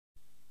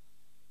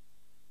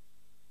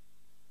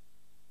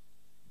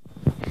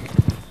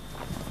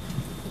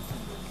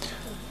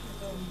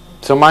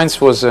So mine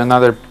was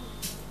another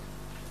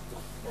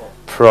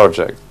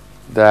project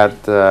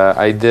that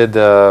I did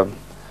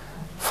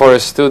for a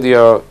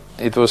studio.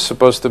 It was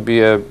supposed to be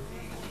a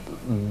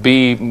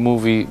B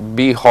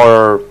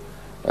horror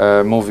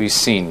movie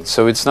scene.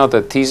 So it's not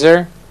a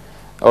teaser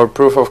or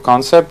proof of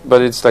concept,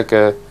 but it's like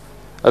a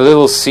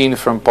little scene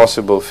from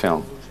possible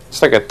film.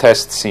 It's like a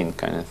test scene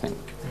kind of thing.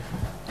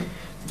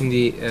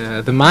 Quindi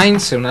The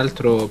Minds è un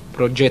altro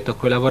progetto a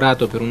cui ho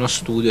lavorato per uno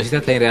studio. Si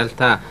tratta in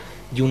realtà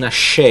di una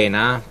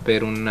scena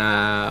per un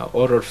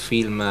horror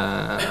film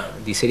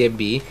di serie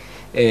B,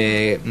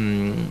 e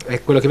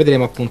quello che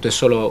vedremo appunto è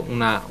solo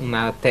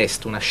una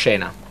test, una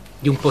scena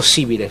di un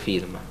possibile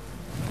film.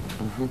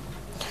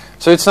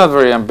 So it's not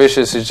very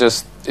ambitious,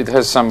 it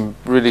has some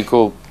really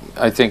cool,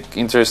 I think,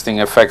 interesting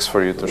effects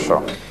for you to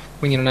show.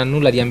 Quindi non ha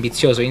nulla di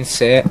ambizioso in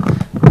sé,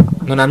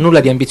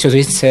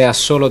 ha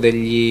solo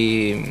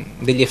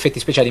degli effetti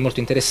speciali molto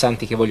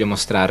interessanti che voglio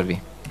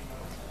mostrarvi.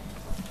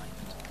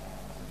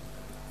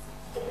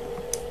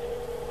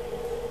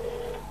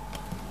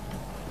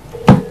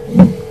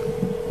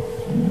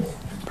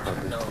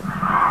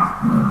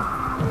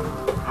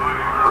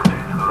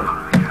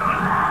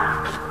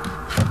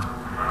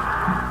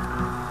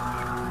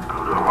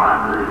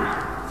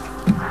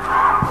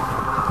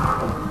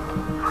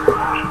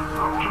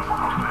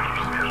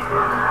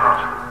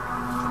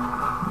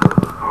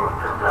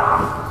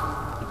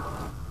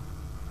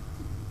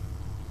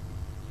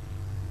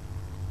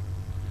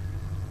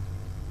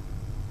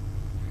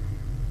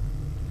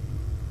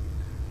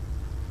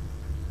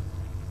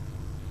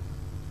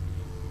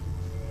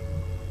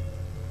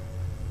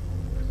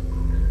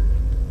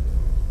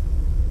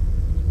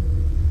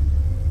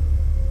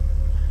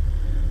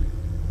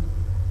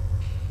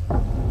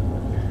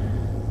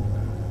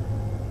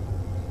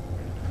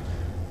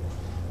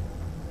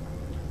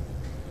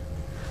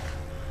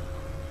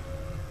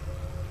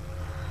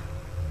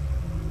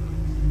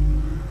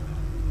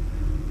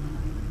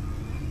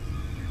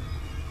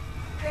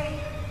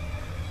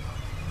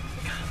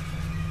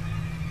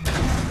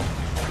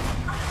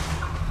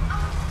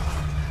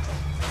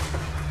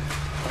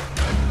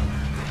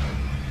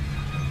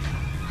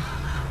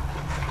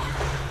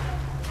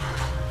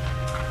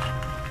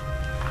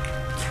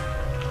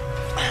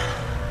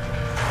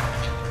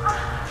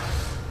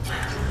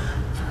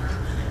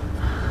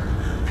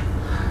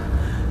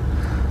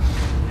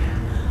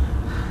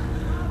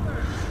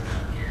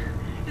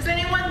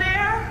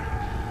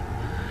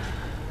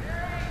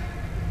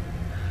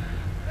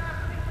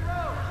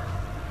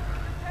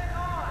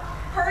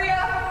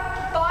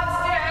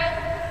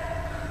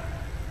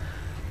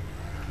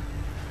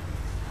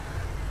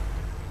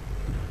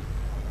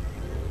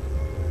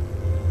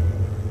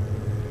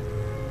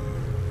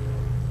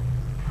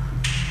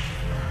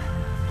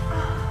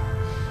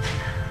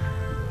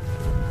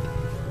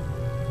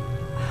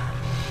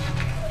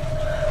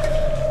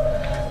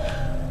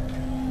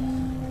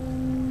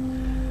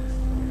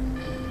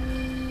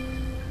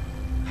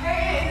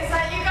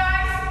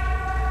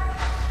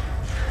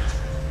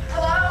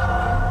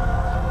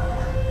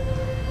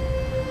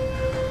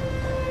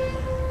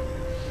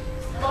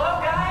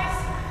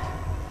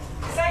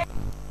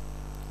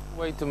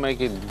 Way to make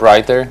it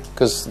brighter,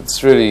 because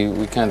it's really,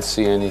 we can't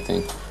see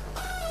anything.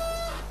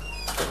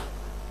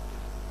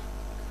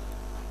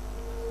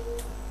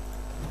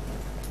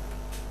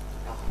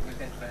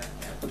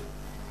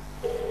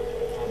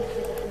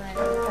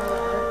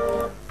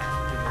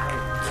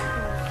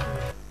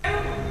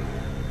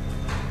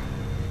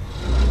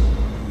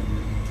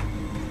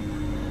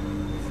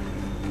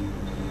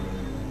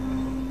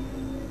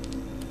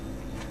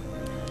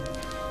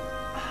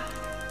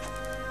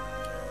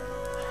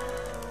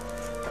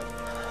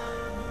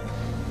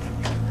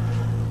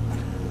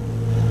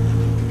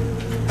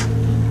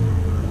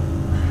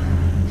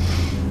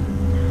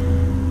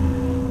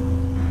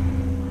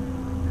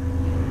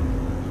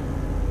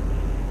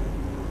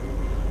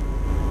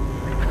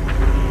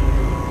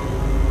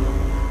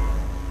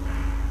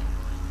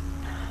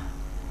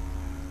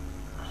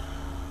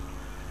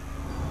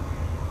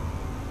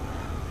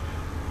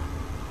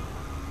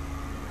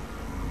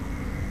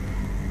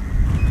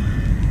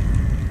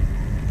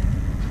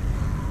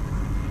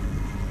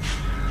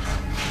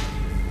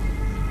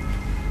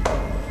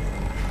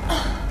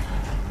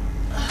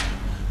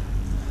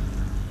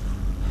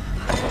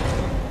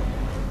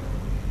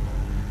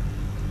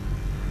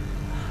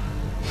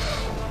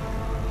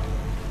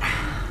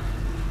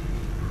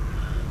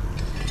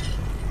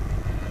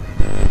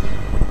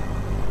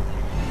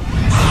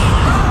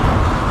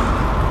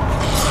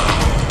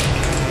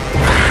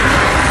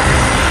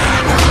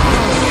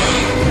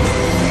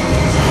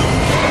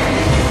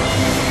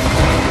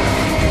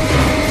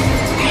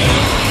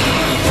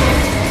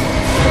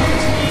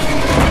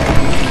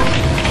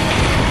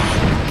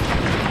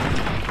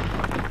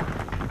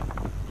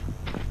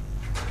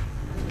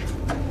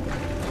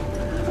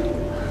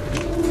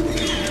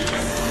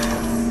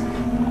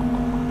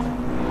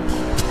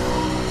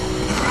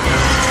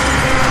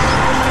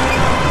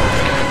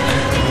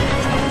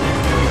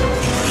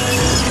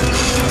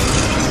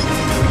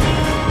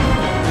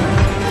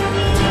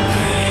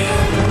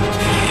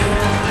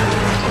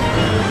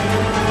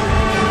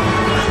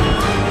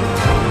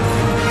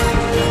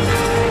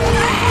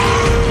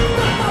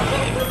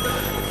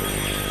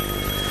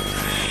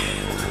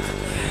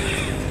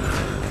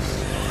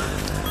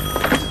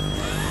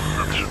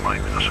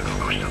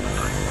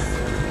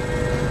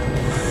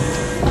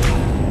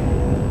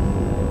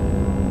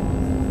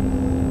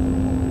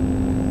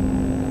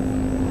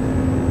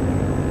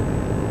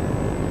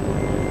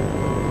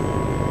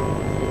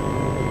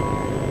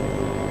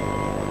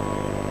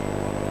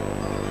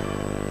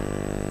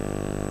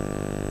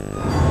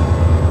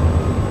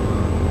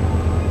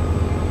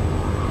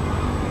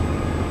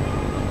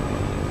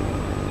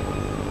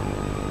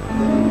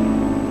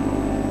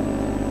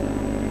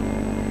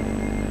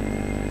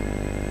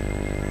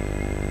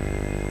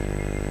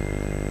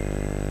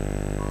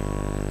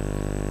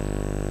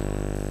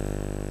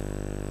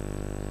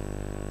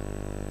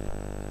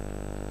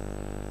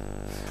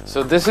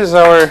 So this is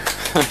our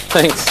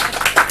thanks.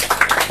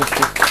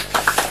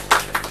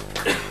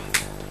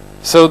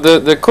 So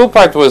the cool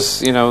part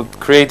was, you know,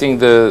 creating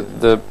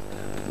the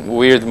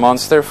weird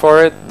monster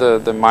for it,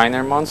 the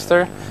miner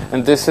monster,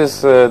 and this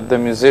is the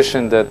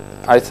musician that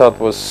I thought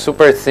was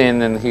super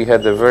thin, and he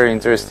had a very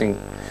interesting,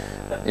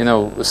 you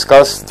know,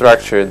 skull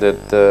structure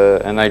that,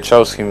 and I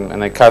chose him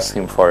and I cast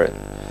him for it.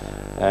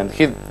 And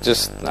he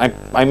just,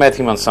 I met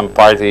him on some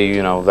party,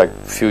 you know, like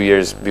a few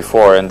years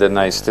before, and then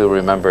I still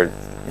remembered,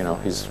 you know,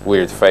 his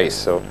weird face,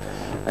 so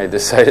I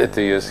decided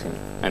to use him,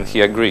 and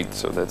he agreed,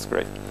 so that's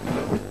great.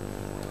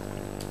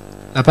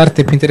 La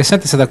parte più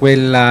interessante è stata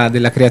quella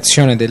della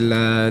creazione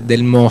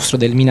del mostro,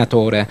 del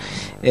minatore,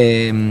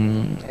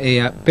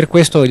 e per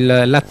questo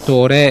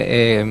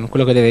l'attore,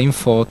 quello che vedete in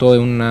foto, è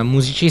un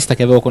musicista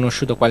che avevo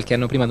conosciuto qualche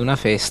anno prima ad una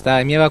festa,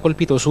 e mi aveva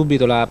colpito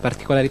subito la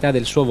particolarità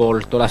del suo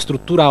volto, la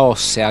struttura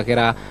ossea che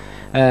era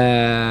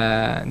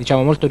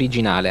diciamo molto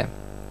originale,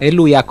 e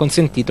lui ha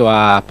consentito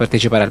a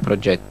partecipare al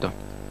progetto.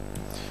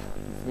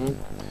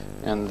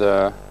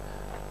 And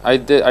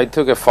I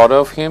took a photo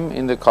of him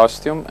in the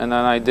costume, and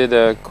then I did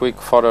a quick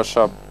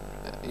Photoshop,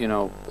 you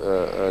know,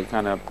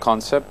 kind of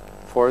concept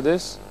for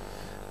this.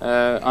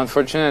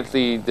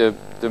 Unfortunately,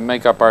 the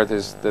makeup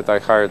artist that I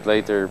hired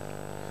later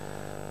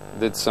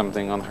did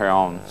something on her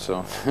own,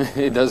 so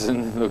it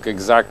doesn't look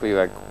exactly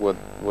like what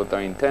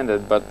I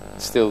intended, but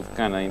still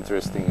kind of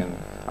interesting, and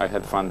I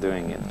had fun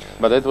doing it.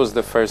 But it was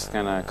the first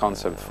kind of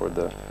concept for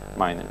the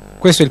miner.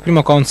 Questo è il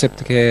primo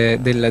concept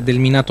del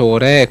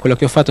minatore. Quello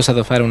che ho fatto è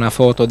stato fare una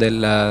foto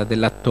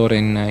dell'attore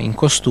in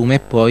costume e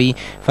poi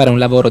fare un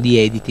lavoro di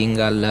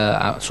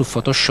editing su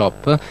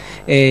Photoshop,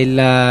 e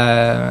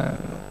la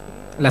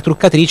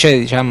truccatrice,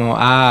 diciamo,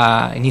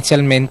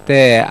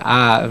 inizialmente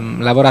ha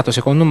lavorato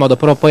secondo un modo,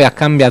 però poi ha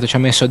cambiato, ci ha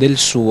messo del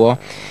suo,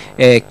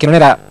 che non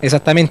era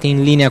esattamente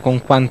in linea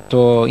con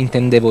quanto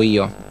intendevo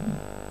io.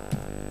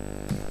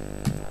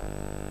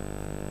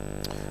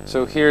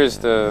 So here's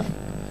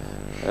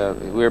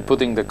we're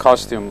putting the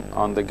costume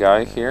on the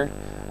guy here.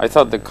 I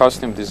thought the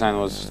costume design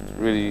was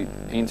really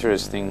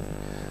interesting.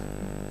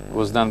 It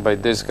was done by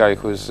this guy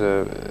who's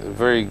a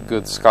very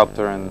good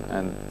sculptor and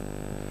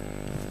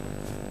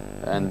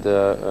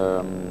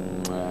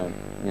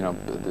you know,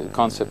 the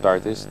concept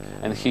artist,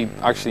 and he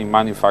actually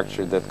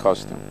manufactured that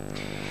costume.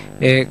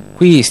 E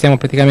qui stiamo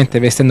praticamente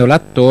vestendo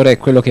l'attore, e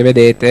quello che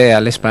vedete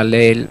alle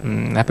spalle è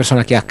la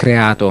persona che ha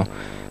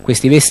creato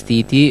questi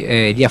vestiti,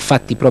 li ha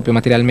fatti proprio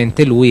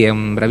materialmente lui, è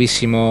un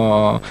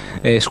bravissimo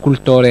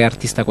scultore e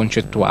artista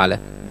concettuale.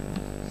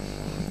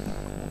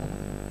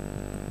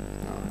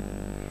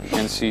 You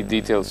can see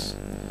details,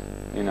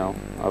 you know,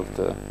 of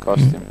the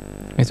costume.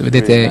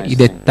 Vedete really nice, i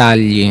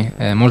dettagli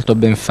molto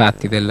ben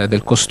fatti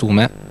del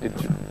costume.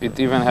 It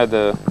even had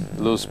a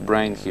loose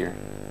brain here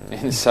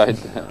inside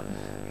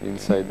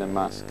the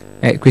mask.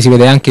 Qui si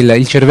vede anche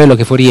il cervello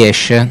che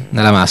fuoriesce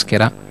dalla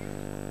maschera.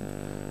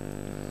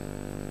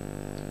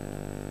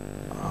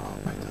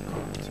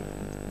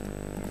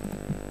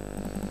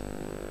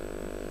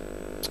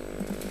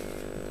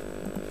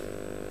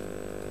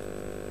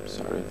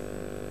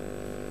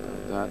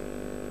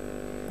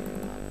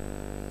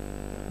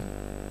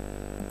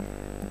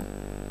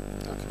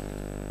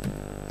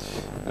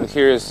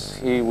 Here is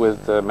he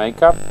with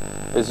makeup.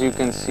 As you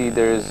can see,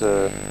 there is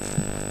a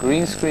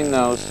green screen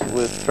nose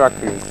with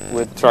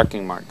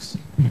tracking marks.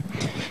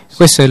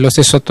 Questo è lo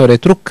stesso attore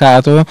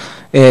truccato,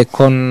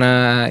 con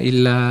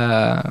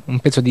un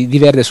pezzo di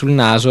verde sul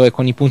naso e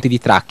con i punti di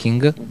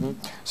tracking.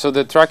 So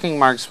the tracking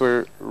marks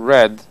were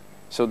red,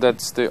 so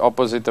that's the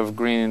opposite of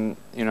green,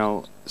 you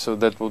know, so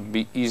that would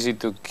be easy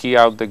to key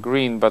out the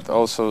green, but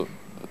also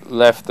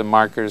left the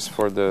markers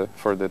for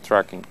the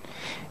tracking.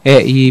 E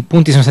i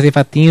punti sono stati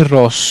fatti in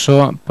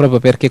rosso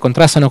proprio perché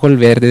contrastano col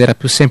verde ed era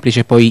più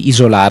semplice poi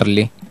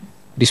isolarli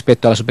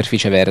rispetto alla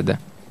superficie verde.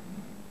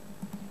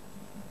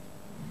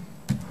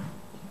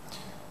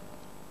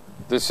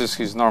 This is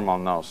his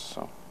normal nose,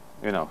 so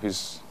you know,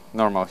 he's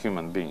normal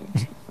human being.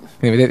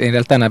 Vedete, in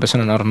realtà è una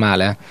persona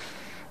normale.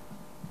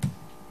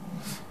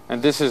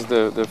 And this is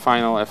the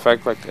final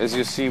effect. Like, as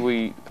you see,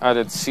 we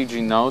added CG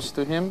nose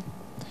to him,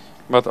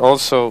 but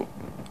also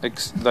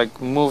like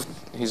moved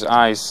his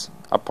eyes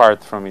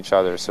apart from each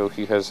other, so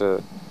he has a,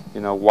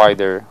 you know,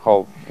 wider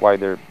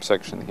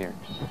section here.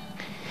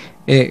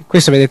 E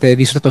questo, vedete, il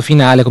risultato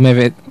finale.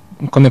 Come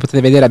potete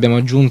vedere, abbiamo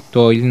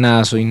aggiunto il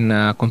naso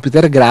in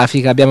computer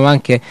grafica, abbiamo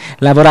anche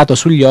lavorato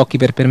sugli occhi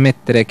per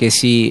permettere che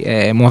si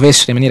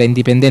muovessero in maniera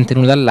indipendente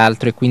l'uno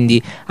dall'altro e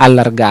quindi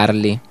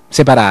allargarli,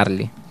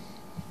 separarli.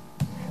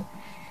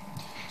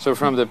 So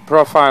from the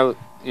profile,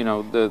 you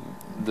know, the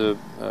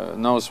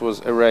nose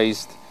was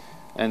erased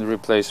and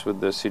replaced with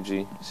the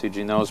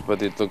CG nose,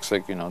 but it looks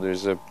like, you know,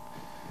 there's a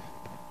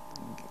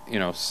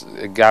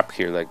gap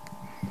here, like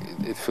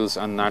it feels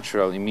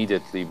unnatural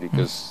immediately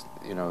because,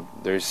 you know,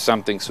 there's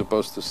something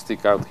supposed to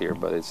stick out here,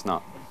 but it's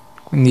not.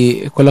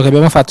 Quindi quello che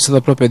abbiamo fatto è stato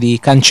proprio di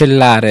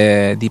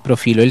cancellare di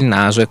profilo il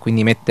naso e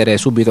quindi mettere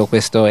subito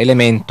questo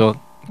elemento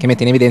che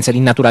mette in evidenza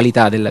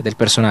l'innaturalità del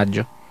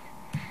personaggio.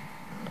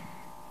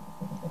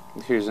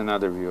 here's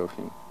another view of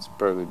him. It's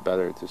probably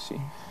better to see.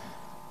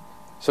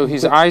 So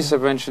his eyes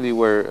eventually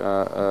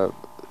were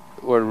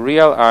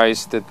real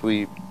eyes that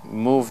we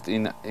moved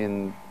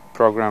in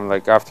program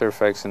like After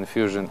Effects and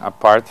Fusion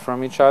apart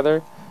from each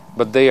other,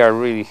 but they are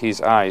really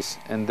his eyes.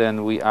 And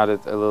then we added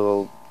a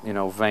little,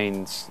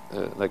 veins,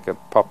 like a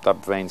popped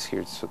up veins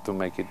here, so to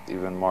make it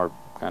even more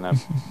kind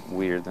of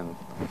weird and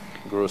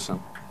gruesome.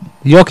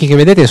 Gli occhi che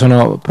vedete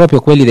sono proprio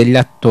quelli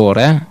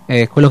dell'attore,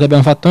 e quello che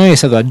abbiamo fatto noi è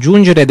stato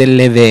aggiungere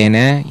delle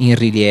vene in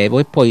rilievo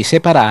e poi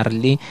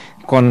separarli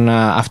con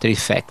After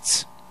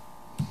Effects.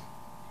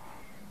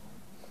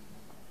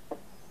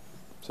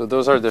 So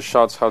those are the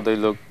shots how they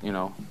look,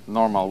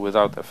 normal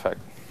without effect.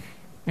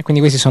 E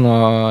quindi queste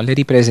sono le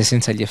riprese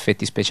senza gli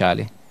effetti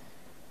speciali.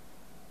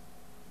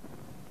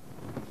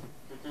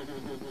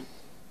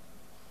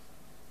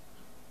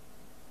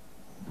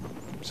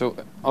 So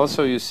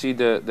also you see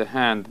the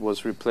hand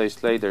was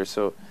replaced later.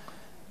 So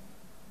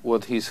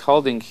what he's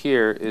holding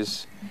here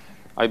is,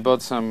 I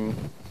bought some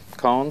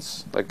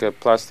cones, like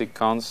plastic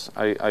cones.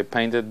 I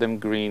painted them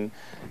green,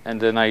 and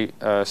then I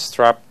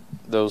strapped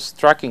those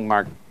tracking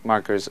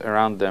markers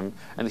around them,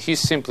 and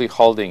he's simply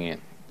holding it.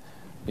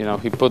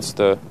 He puts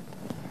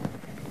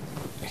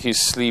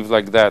his sleeve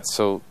like that,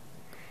 so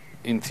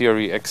in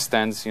theory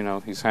extends,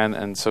 his hand,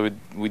 and so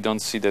we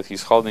don't see that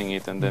he's holding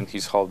it, and then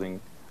he's holding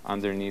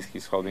underneath,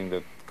 he's holding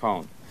the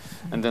cone.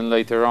 And then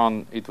later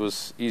on it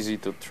was easy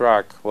to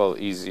track, well,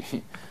 easier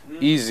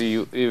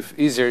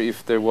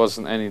if there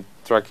wasn't any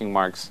tracking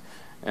marks,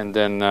 and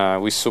then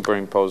we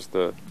superimposed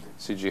the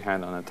CG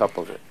hand on the top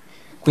of it.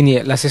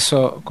 Quindi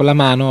con la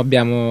mano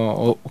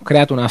ho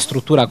creato una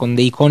struttura con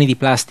dei coni di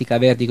plastica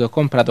verdi che ho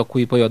comprato, a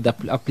cui poi ho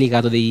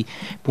applicato dei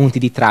punti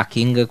di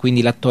tracking,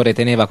 quindi l'attore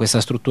teneva questa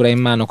struttura in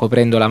mano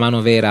coprendo la mano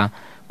vera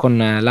con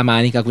la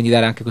manica, quindi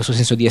dare anche questo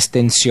senso di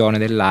estensione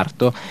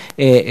dell'arto,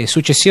 e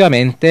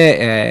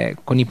successivamente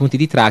con i punti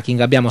di tracking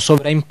abbiamo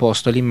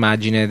sovraimposto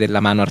l'immagine della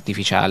mano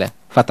artificiale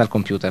fatta al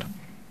computer.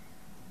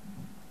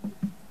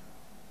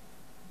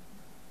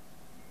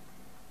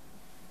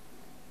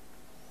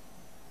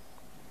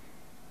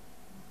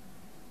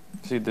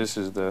 See, this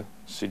is the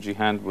CG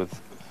hand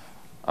with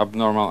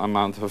abnormal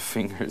amount of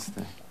fingers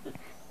there.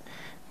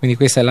 Quindi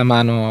questa è la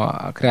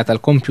mano creata al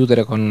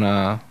computer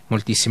con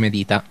moltissime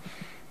dita.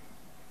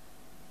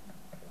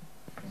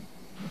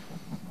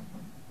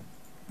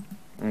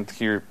 And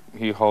here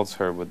he holds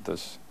her with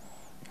this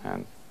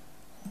hand.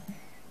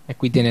 E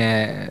qui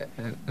tiene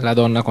la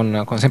donna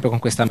sempre con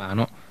questa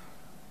mano.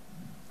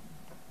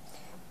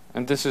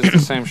 And this is the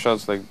same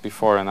shots like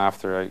before and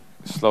after. I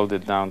slowed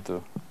it down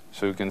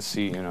so you can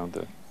see,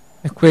 the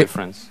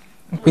difference.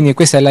 Quindi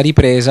questa è la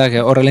ripresa che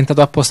ho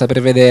rallentato apposta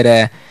per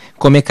vedere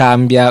come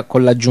cambia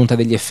con l'aggiunta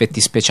degli effetti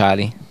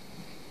speciali.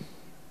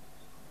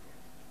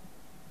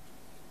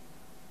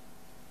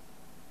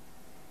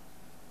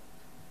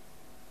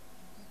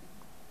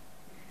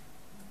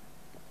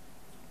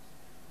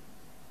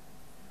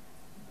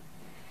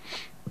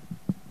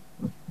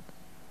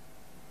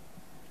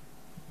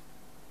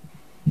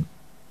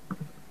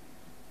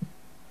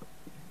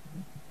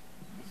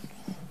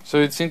 So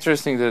it's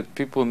interesting that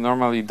people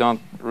normally don't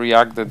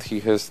react that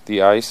he has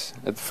the eyes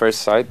at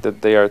first sight,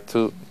 that they are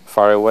too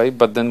far away,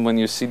 but then when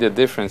you see the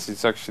difference,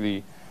 it's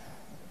actually,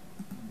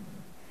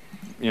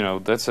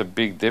 that's a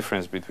big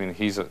difference between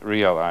his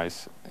real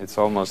eyes. It's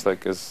almost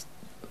like it's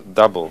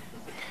double.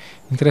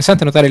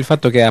 Interessante notare il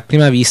fatto che a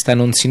prima vista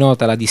non si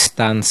nota la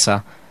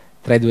distanza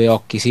tra i due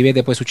occhi, si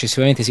vede poi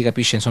successivamente, si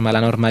capisce insomma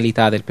la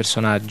normalità del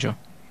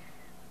personaggio.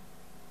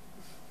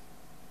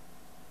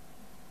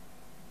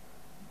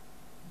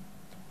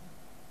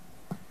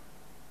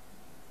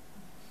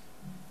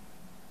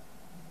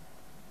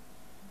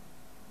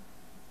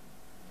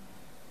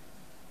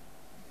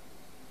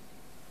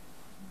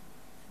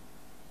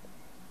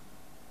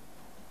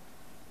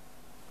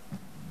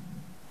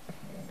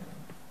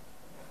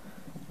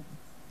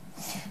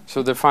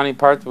 So the funny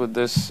part with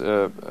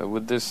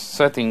this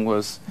setting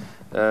was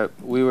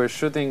we were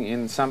shooting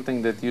in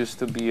something that used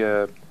to be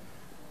a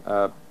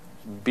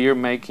beer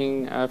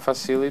making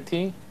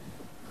facility.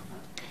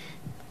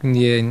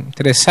 Quindi è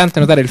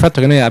interessante notare il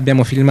fatto che noi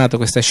abbiamo filmato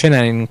questa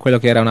scena in quello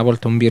che era una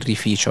volta un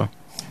birrificio.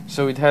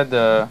 So it had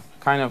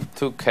kind of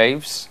two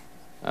caves,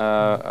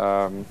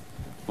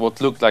 what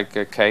looked like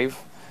a cave,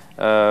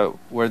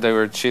 where they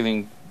were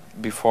chilling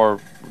before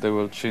they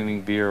were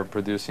chilling beer or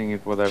producing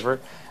it, whatever.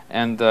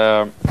 And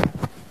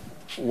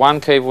one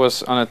cave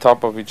was on the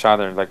top of each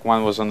other, like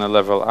one was on a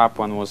level up,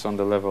 one was on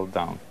the level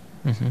down.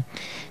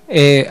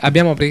 E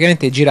abbiamo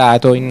praticamente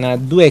girato in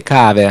due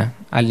cave,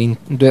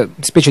 due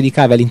specie di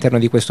cave all'interno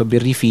di questo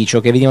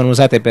birrificio che venivano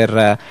usate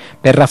per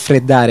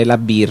raffreddare la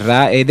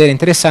birra, ed era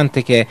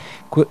interessante che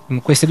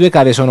queste due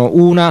cave sono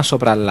una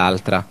sopra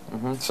l'altra.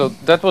 So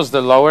that was the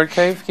lower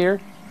cave here,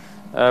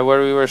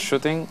 where we were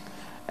shooting,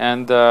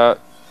 and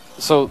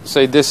so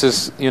say this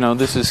is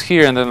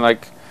here, and then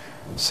like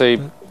say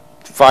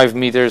 5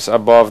 meters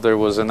above there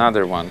was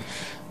another one.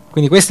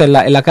 Quindi questa è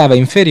la cava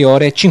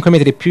inferiore, 5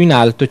 metri più in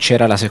alto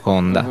c'era la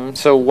seconda.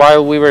 So while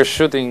we were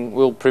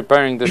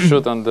preparing the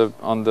shoot on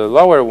the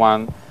lower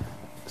one,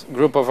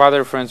 group of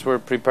other friends were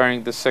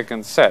preparing the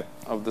second set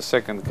of the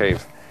second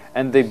cave,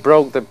 and they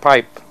broke the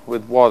pipe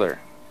with water.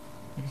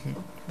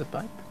 The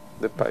pipe?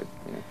 The pipe.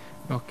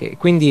 Yeah. Ok,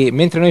 quindi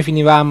mentre noi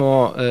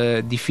finivamo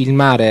di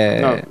filmare,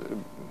 No,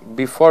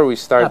 before we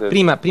started.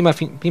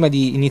 prima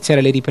di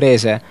iniziare le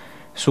riprese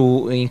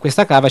in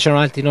questa cava,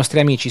 c'erano altri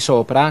nostri amici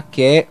sopra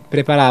che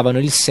preparavano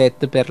il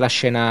set per la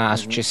scena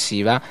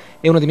successiva,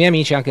 e uno dei miei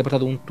amici ha anche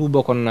portato un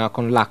tubo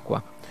con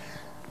l'acqua.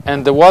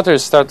 And the water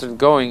started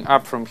going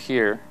up from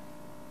here,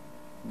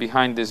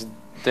 behind this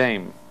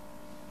dam.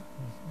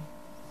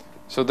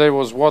 So there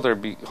was water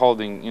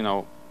holding,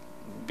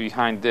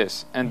 behind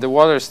this, and the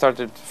water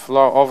started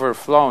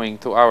overflowing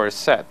to our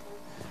set.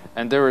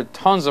 And there were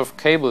tons of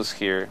cables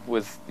here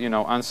with,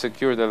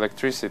 unsecured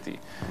electricity.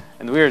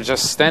 And we were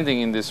just standing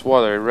in this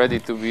water ready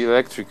to be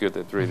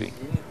electrocuted, really.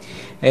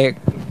 E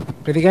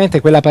praticamente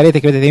quella parete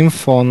che vedete in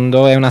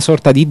fondo è una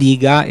sorta di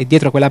diga, e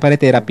dietro quella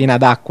parete era piena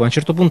d'acqua. A un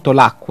certo punto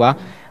l'acqua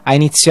ha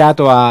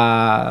iniziato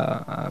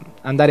a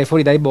andare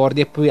fuori dai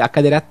bordi e poi a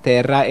cadere a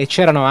terra, e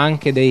c'erano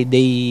anche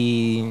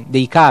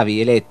dei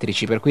cavi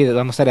elettrici, per cui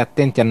dovevamo stare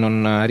attenti a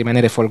non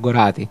rimanere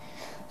folgorati.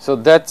 So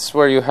that's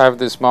where you have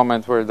this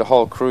moment where the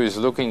whole crew is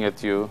looking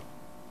at you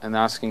and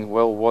asking,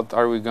 well, what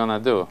are we gonna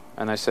do?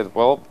 And I said,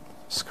 well,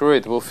 screw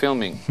it, we're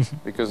filming,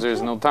 because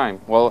there's no time.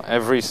 Well,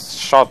 every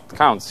shot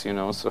counts,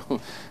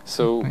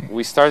 so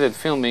we started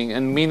filming,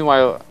 and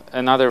meanwhile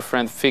another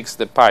friend fixed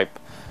the pipe,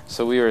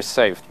 so we were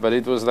saved. But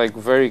it was like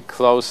very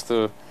close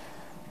to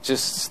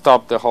just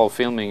stop the whole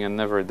filming and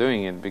never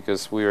doing it,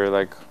 because we were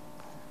like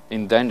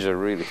in danger,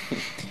 really.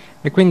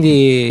 E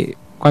quindi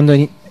quando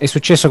è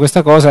successo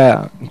questa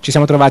cosa ci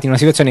siamo trovati in una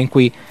situazione in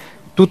cui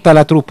tutta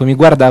la troupe mi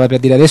guardava per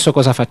dire adesso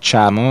cosa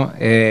facciamo,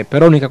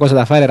 però l'unica cosa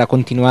da fare era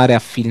continuare a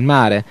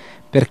filmare,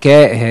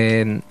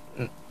 perché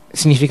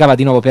significava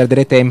di nuovo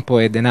perdere tempo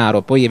e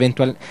denaro. Poi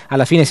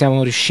alla fine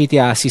siamo riusciti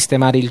a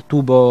sistemare il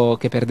tubo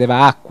che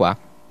perdeva acqua,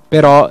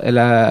 però se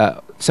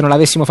non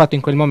l'avessimo fatto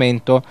in quel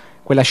momento,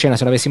 quella scena,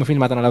 se l'avessimo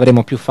filmata, non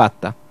l'avremmo più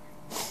fatta.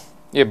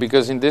 Yeah,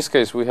 because in this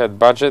case we had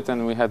budget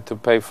and we had to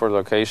pay for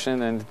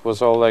location, and it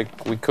was all like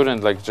we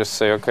couldn't just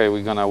say, okay,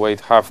 we're gonna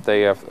wait half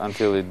day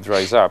until it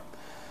dries up,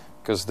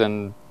 because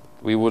then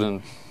we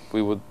would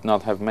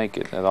not have make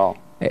it at all.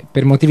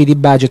 Per motivi di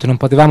budget non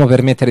potevamo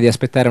permettere di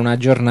aspettare una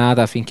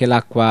giornata finché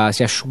l'acqua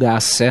si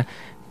asciugasse,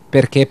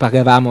 perché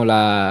pagavamo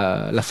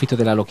l'affitto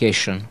della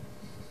location.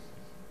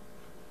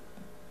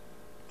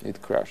 It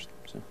crashed.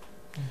 So.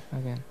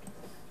 Okay.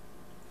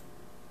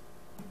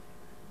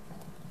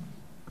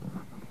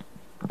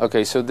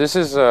 Okay, so this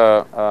is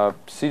a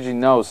CG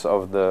nose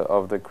of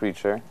the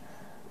creature.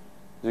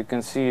 As you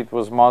can see, it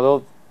was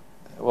modeled.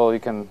 Well, you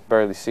can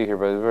barely see here,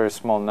 but a very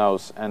small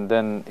nose, and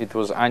then it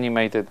was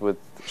animated with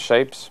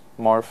shapes,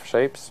 morph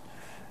shapes,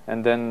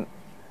 and then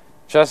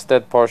just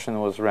that portion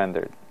was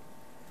rendered.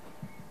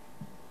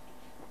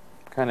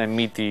 Kind of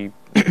meaty,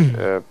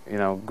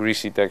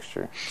 greasy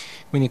texture.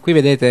 Quindi qui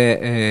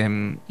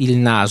vedete il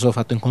naso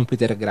fatto in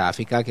computer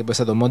grafica, che poi è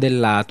stato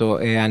modellato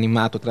e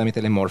animato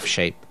tramite le morph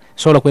shape.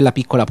 Solo quella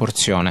piccola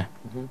porzione.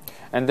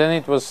 And then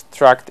it was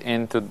tracked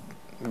into,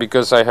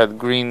 because I had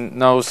green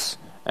nose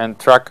and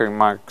tracking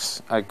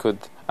marks, I could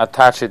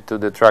attach it to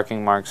the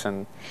tracking marks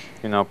and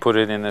put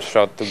it in a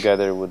shot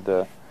together with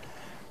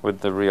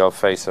the real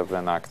face of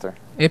an actor.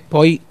 E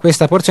poi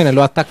questa porzione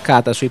l'ho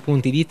attaccata sui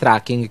punti di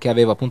tracking che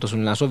avevo appunto sul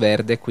naso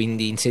verde,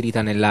 quindi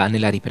inserita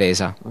nella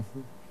ripresa.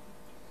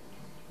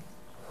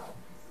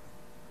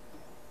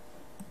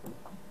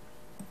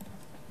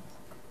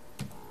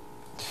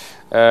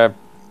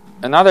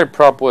 Another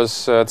prop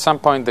was at some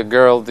point the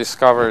girl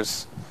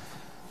discovers,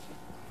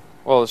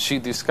 she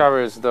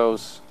discovers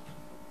those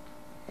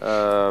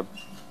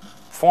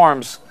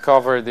forms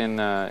covered in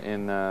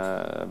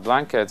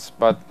blankets,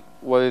 but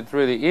what it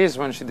really is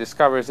when she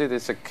discovers it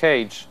is a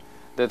cage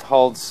that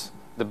holds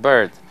the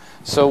bird.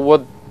 So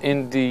what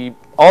in the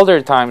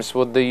older times,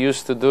 what they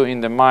used to do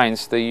in the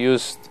mines, they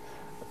used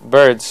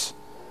birds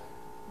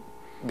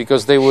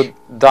because they would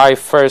die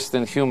first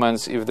than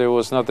humans if there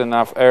was not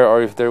enough air,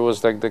 or if there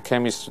was like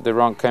the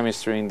wrong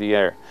chemistry in the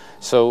air.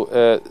 So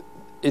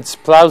it's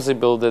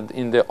plausible that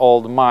in the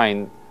old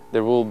mine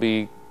there will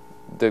be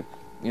the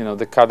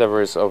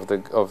cadavers of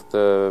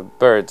the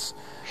birds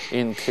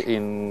in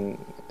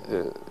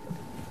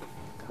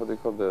how do you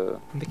call the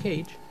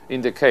cage?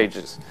 In the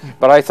cages.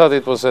 But I thought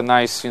it was a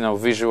nice,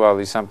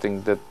 visually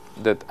something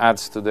that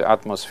adds to the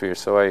atmosphere.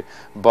 So I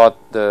bought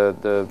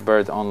the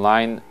bird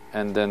online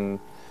and then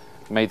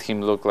made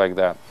him look like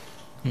that.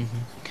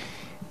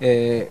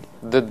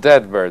 The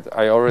dead bird,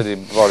 I already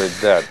bought it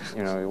dead.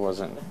 It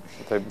wasn't.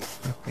 Okay.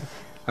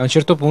 A un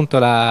certo punto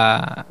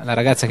la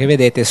ragazza che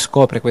vedete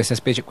scopre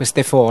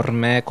queste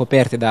forme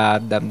coperte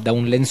da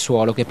un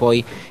lenzuolo che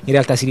poi in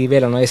realtà si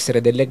rivelano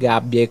essere delle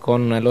gabbie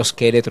con lo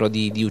scheletro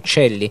di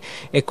uccelli,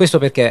 e questo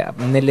perché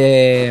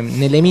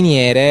nelle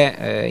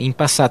miniere in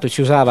passato si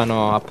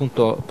usavano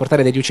appunto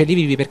portare degli uccelli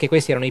vivi perché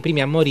questi erano i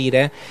primi a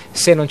morire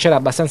se non c'era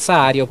abbastanza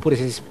aria oppure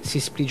se si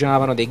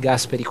sprigionavano dei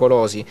gas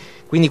pericolosi.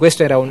 Quindi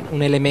questo era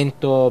un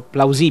elemento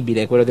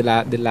plausibile, quello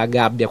della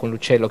gabbia con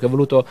l'uccello, che ho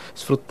voluto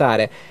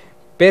sfruttare.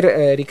 Per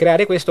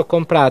ricreare questo ho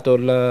comprato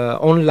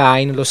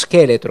online lo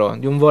scheletro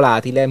di un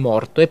volatile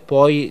morto e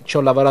poi ci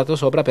ho lavorato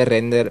sopra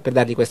per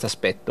dargli questo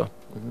aspetto.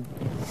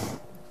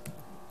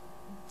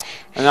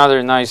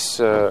 Another nice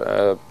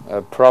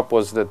prop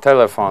was the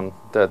telephone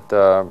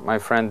that my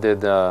friend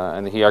did,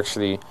 and he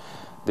actually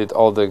did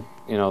all the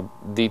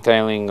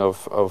detailing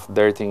of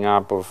dirtying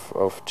up,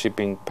 of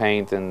chipping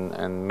paint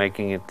and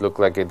making it look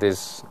like it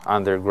is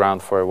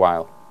underground for a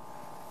while.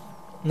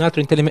 Un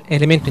altro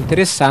elemento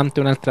interessante,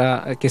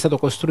 che è stato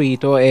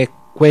costruito, è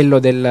quello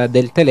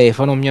del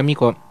telefono. Un mio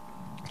amico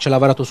ci ha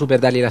lavorato su per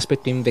dargli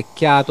l'aspetto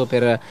invecchiato,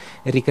 per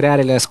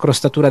ricreare la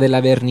scrostatura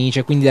della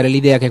vernice, quindi dare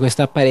l'idea che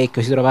questo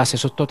apparecchio si trovasse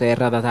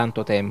sottoterra da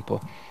tanto tempo.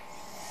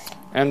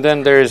 And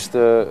then there's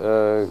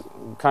the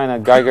kind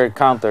of Geiger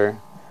counter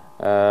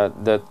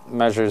that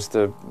measures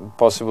the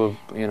possible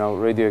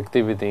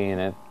radioactivity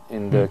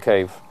in the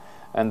cave.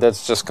 And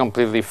that's just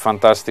completely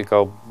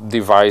fantastical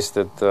device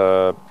that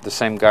the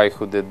same guy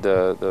who did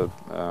the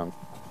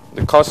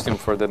costume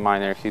for the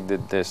miner, he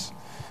did this,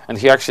 and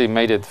he actually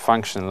made it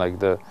function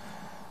like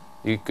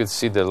you could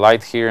see the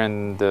light here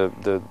and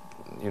the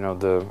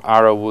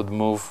arrow would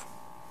move.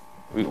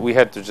 We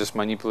had to just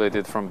manipulate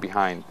it from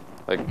behind,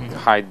 like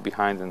hide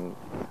behind and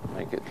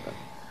make it.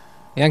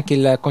 E anche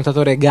il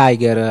contatore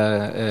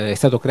Geiger è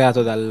stato creato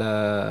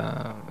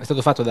è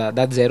stato fatto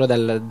da zero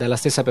dalla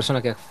stessa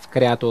persona che ha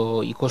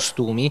creato i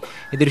costumi,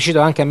 ed è riuscito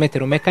anche a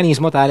mettere un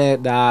meccanismo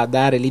tale da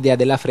dare l'idea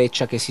della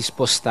freccia che si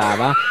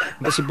spostava,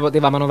 si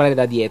poteva manovrare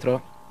da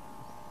dietro.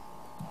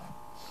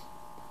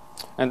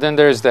 And then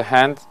there's the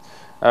hand.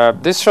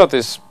 This shot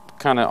is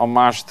kind of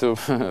homage to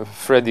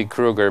Freddy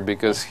Krueger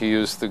because he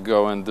used to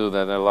go and do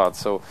that a lot.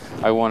 So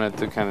I wanted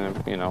to kind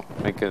of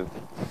make a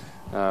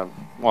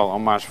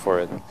homage for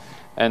it.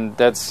 And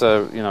that's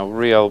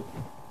real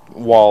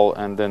wall,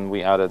 and then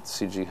we added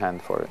CG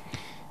hand for it.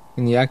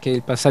 Quindi anche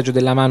il passaggio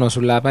della mano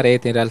sulla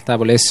parete in realtà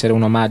vuole essere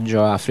un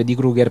omaggio a Freddy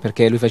Krueger,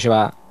 perché lui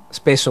faceva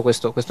spesso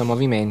questo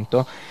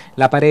movimento.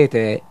 La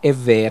parete è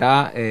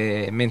vera,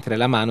 mentre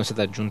la mano è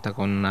stata aggiunta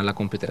con la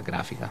computer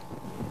grafica.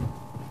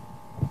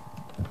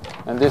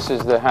 And this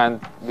is the hand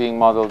being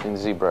modeled in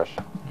ZBrush.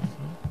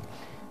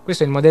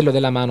 Questo è il modello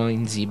della mano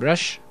in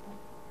ZBrush.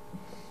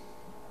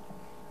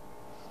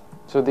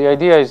 So the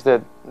idea is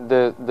that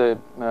the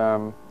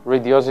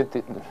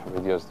radioactivity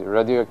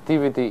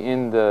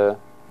in the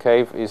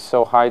cave is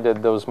so high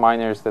that those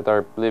miners that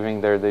are living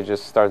there, they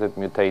just started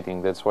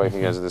mutating. That's why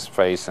he has this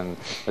face, and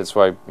that's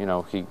why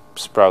he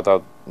sprout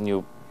out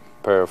new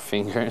pair of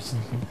fingers.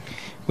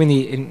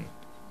 Quindi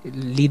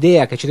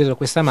l'idea che c'è dietro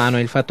questa mano è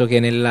il fatto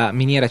che nella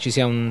miniera ci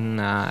sia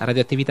una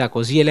radioattività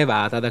così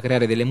elevata da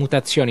creare delle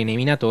mutazioni nei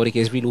minatori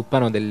che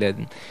sviluppano delle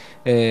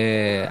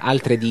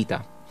altre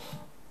dita.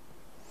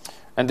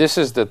 And this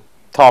is the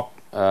top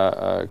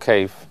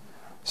cave.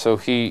 So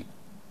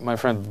my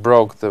friend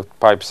broke the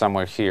pipe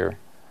somewhere here,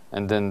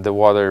 and then the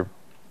water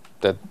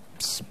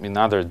that's in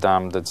another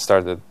dam that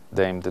started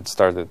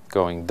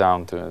going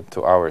down to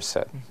our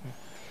set.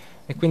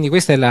 E quindi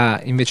questa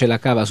è invece la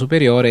cava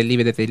superiore, e lì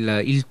vedete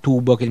il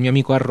tubo che il mio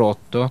amico ha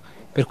rotto,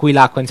 per cui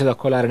l'acqua ha iniziato a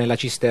colare nella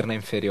cisterna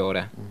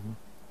inferiore.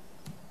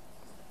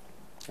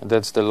 And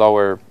that's the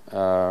lower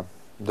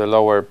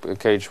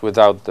cage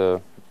without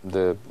the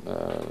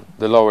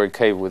lower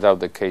cave without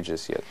the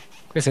cages yet.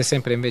 Questa è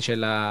sempre invece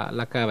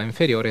la cava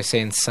inferiore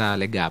senza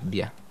le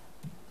gabbie.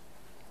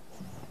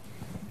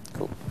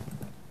 Cool.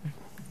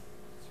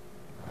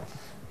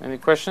 Any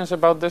questions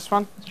about this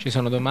one? Ci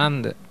sono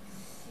domande?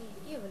 Sì,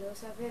 io volevo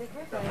sapere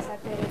come fai a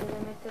sapere dove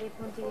mettere i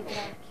punti di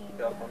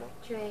tracking,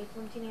 cioè i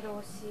puntini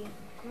rossi,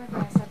 come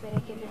fai a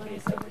sapere che devono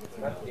essere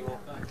posizionati là?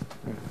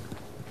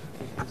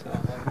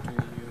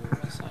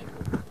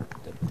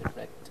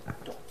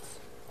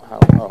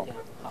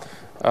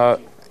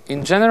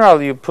 In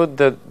general, you put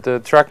the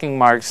tracking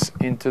marks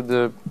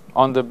into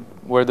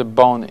where the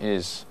bone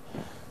is.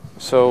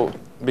 So,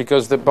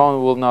 because the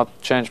bone will not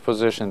change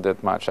position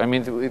that much. I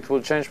mean, it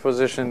will change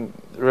position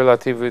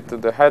relatively to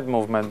the head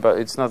movement, but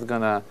it's not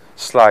gonna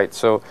slide.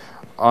 So,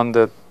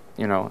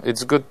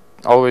 it's good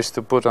always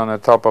to put on the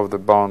top of the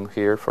bone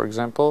here, for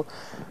example.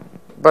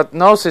 But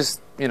nose is,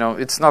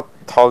 it's not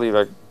totally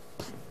like,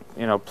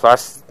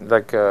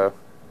 plastic,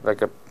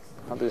 like a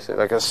how do you say,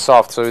 like a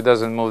soft, so it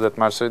doesn't move that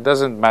much. So it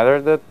doesn't matter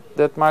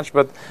that much,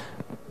 but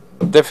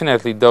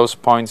definitely those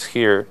points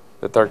here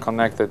that are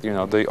connected,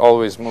 they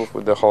always move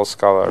with the whole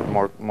skull are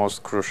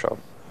most crucial.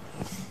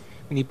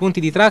 Quindi i punti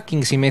di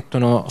tracking si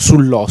mettono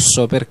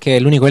sull'osso perché è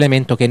l'unico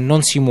elemento che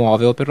non si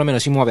muove, o perlomeno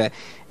si muove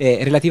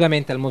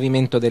relativamente al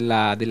movimento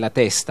della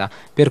testa,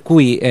 per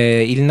cui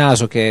il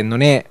naso, che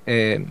non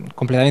è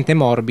completamente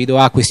morbido,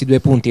 ha questi due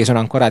punti che sono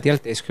ancorati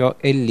al teschio,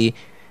 e lì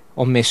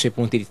ho messo i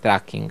punti di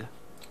tracking.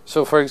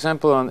 So, for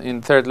example,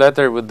 in third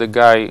letter with the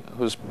guy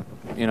who's,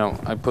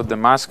 I put the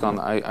mask on,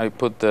 I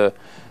put the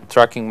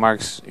tracking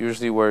marks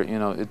usually where,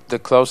 the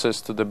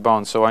closest to the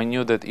bone. So I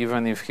knew that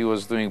even if he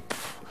was doing,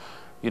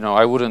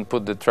 I wouldn't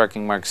put the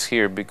tracking marks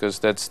here because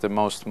that's the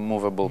most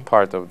movable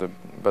part of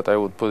but I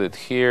would put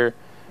it here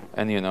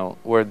and,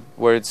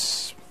 where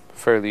it's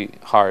fairly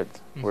hard,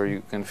 where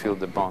you can feel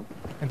the bone.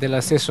 È dello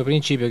stesso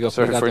principio che ho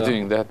Sorry for applicato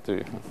doing that to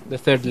you. the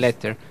third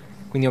letter.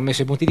 Quindi ho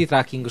messo i punti di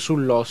tracking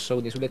sull'osso,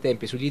 quindi sulle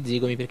tempie, sugli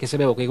zigomi, perché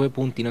sapevo che quei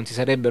punti non si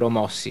sarebbero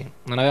mossi.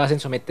 Non aveva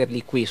senso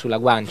metterli qui sulla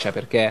guancia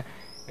perché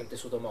è un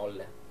tessuto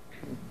molle.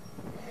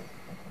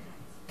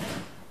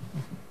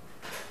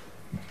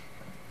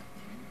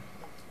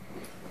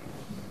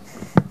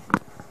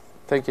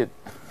 Take it.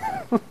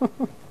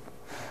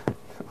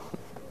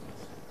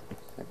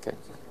 Okay.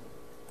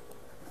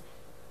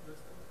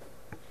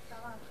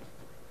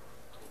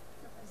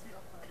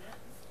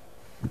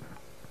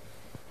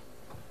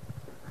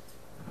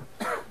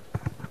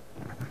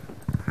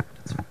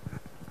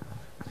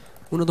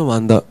 Una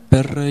domanda,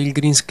 per il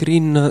green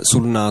screen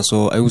sul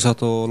naso hai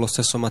usato lo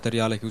stesso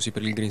materiale che usi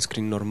per il green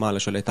screen normale,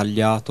 cioè l'hai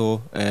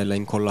tagliato e l'hai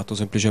incollato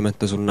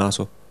semplicemente sul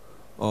naso,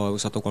 o hai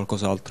usato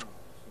qualcos'altro?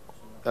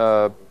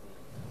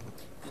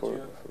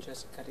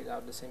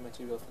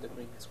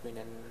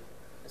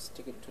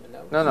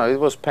 No, it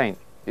was paint.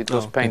 It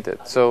was painted.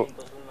 So,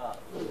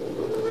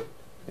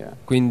 yeah.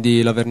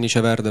 Quindi la vernice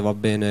verde va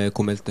bene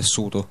come il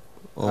tessuto?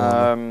 O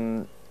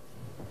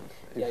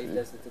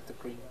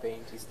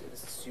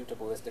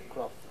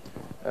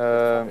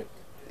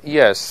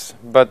yes,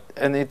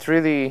 and it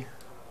really,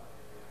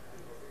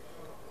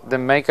 the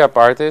makeup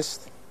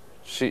artist,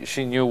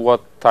 she knew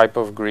what type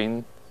of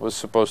green was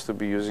supposed to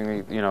be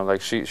using.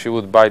 Like she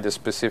would buy the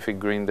specific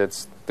green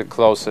that's the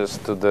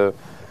closest to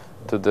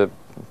the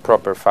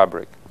proper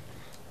fabric.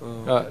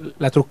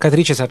 La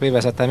truccatrice sapeva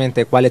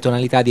esattamente quale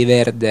tonalità di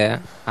verde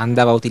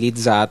andava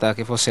utilizzata,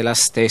 che fosse la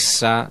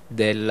stessa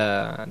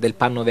del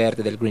panno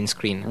verde del green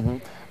screen. Mm-hmm.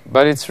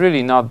 But it's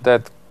really not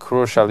that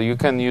crucial. You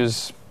can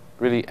use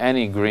really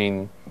any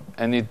green,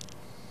 and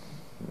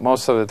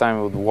most of the time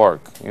it would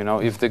work.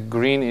 If the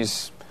green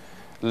is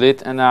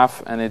lit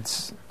enough and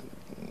it's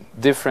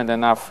different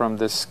enough from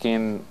the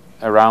skin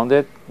around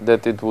it,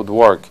 that it would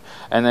work.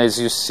 And as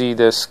you see,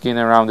 the skin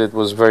around it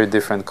was very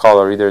different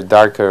color, either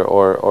darker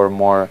or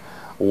more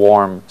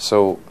warm,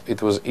 so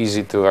it was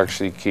easy to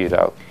actually key it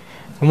out.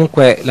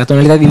 Comunque la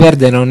tonalità di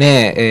verde non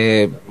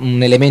è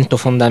un elemento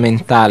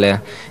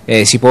fondamentale,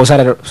 si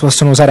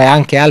possono usare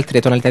anche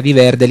altre tonalità di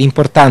verde,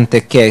 l'importante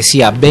è che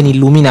sia ben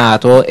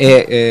illuminato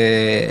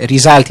e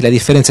risalti la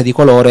differenza di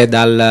colore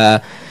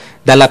dalla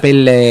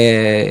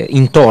pelle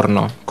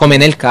intorno, come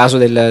nel caso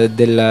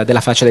della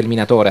faccia del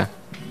minatore.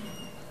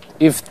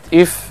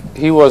 If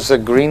he was a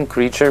green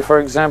creature, for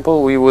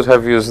example, we would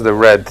have used the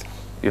red,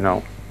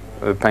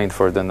 paint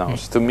for the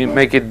nose to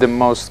make it the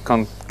most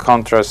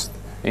contrast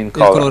in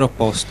color. Il colore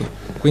opposto.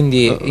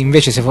 Quindi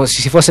invece se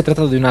si fosse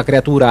trattato di una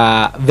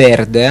creatura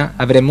verde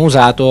avremmo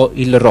usato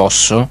il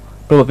rosso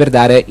proprio per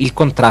dare il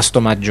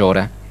contrasto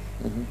maggiore.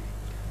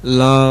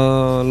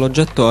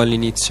 L'oggetto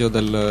all'inizio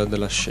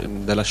della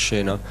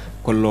scena,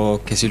 quello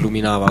che si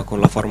illuminava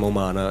con la forma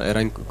umana,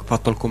 era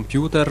fatto al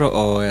computer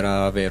o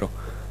era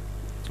vero?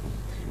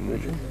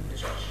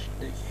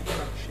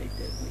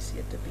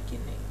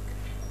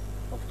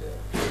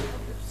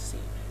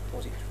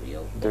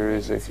 There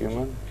is a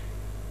human.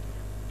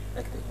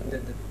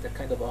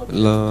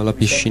 La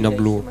piscina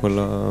blu,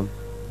 quella. Oh,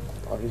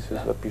 this is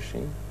la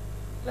piscina.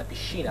 La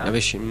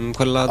piscina?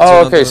 Quella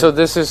Oh, okay. So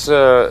this is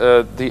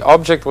the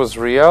object was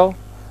real,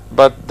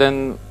 but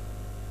then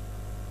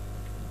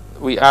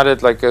we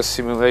added like a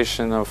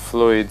simulation of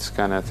fluids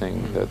kind of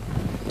thing that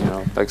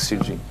like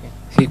CG.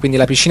 Sì, quindi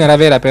la piscina era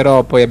vera,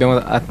 però poi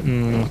abbiamo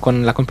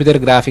con la computer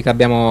grafica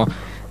abbiamo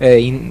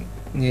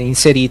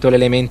inserito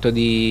l'elemento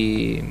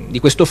di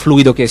questo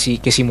fluido che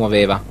si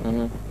muoveva.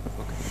 Mm-hmm.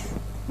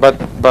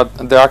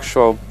 But the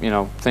actual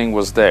thing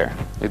was there.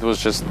 It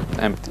was just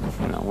empty,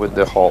 with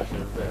the hole.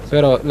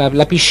 Però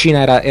la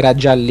piscina era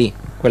già lì,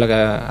 quella che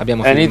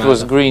abbiamo filmato. And it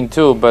was green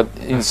too, but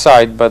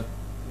inside. But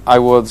I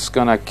was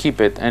gonna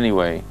keep it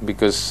anyway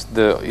because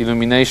the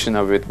illumination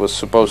of it was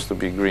supposed to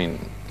be green.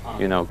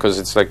 Because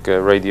it's like a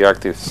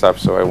radioactive stuff,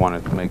 so I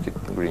wanted to make it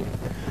green.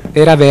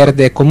 Era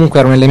verde, comunque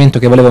era un elemento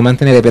che volevo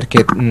mantenere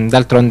perché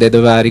d'altronde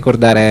doveva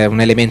ricordare un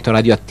elemento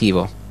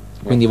radioattivo,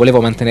 quindi volevo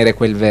mantenere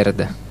quel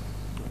verde.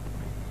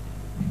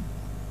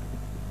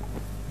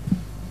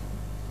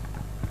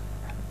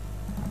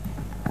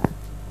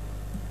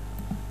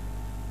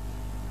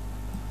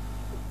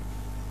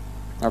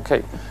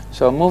 Okay,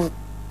 so I'll move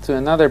to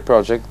another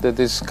project that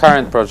is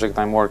current project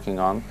I'm working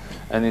on,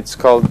 and it's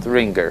called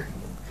Ringer.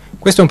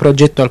 Questo è un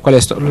progetto al quale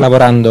sto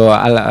lavorando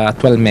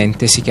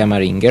attualmente, si chiama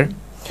Ringer.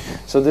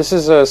 So this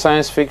is a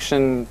science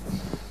fiction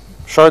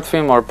short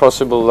film or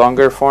possible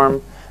longer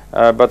form,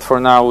 but for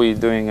now we're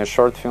doing a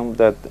short film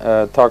that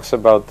talks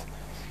about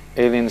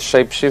alien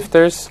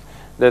shapeshifters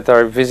that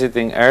are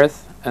visiting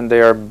Earth and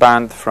they are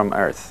banned from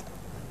Earth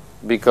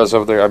because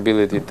of their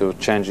ability to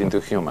change into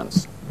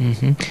humans.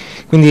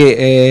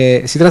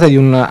 Quindi si tratta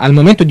al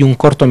momento di un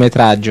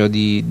cortometraggio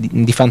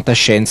di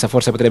fantascienza,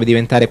 forse potrebbe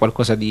diventare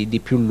qualcosa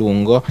di più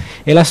lungo,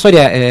 e la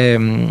storia è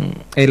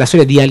la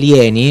storia di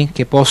alieni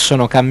che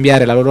possono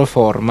cambiare la loro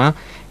forma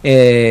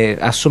e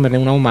assumerne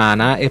una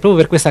umana, e proprio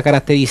per questa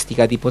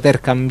caratteristica di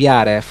poter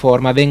cambiare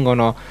forma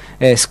vengono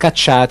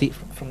scacciati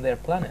from their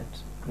planet.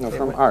 No,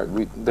 from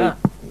Earth.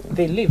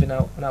 They live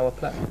on our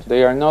planet.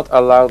 They are not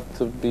allowed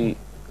to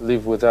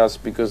live with us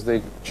because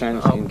they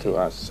change into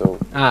us. So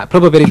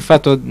proprio per il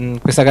fatto,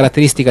 questa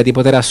caratteristica di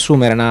poter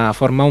assumere una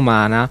forma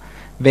umana,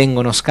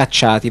 vengono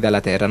scacciati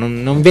dalla Terra.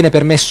 Non viene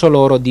permesso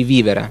loro di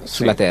vivere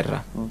sulla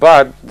Terra.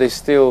 But they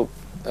still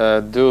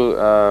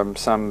do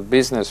some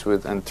business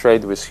with and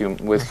trade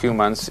with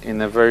humans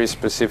in a very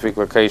specific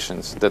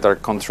locations that are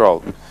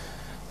controlled.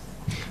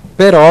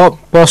 Però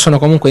possono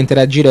comunque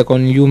interagire con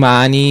gli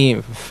umani,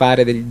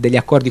 fare degli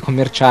accordi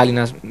commerciali,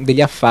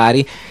 degli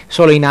affari,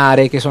 solo in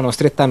aree che sono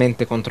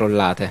strettamente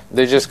controllate.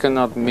 They just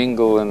cannot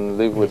mingle and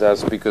live with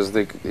us because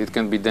it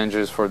can be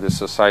dangerous for the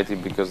society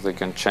because they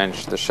can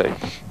change the shape.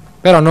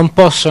 Però non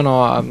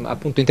possono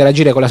appunto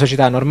interagire con la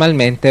società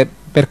normalmente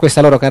per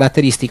questa loro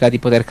caratteristica di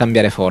poter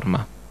cambiare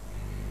forma.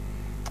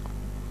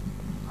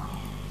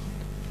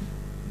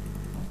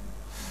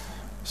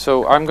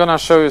 So I'm going to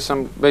show you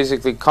some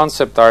basically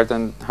concept art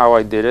and how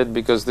I did it,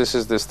 because this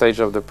is the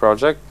stage of the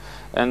project,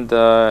 and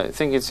I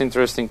think it's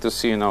interesting to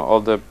see,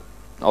 all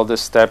the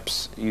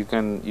steps you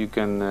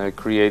can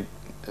create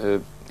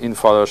in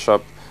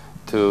Photoshop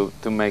to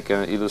make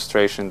an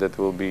illustration that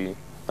will be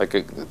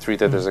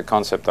treated as a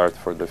concept art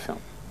for the film.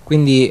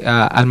 Quindi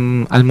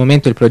al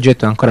momento il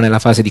progetto è ancora nella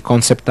fase di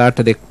concept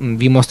art e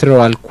vi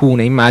mostrerò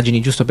alcune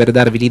immagini giusto per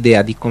darvi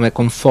l'idea di come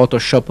con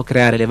Photoshop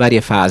creare le varie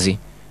fasi.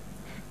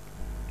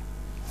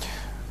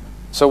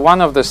 So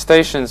one of the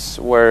stations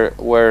where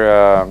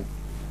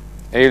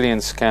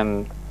aliens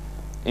can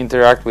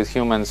interact with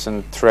humans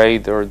and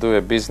trade or do a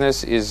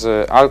business is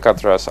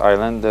Alcatraz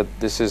Island.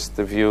 This is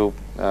the view,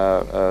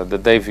 the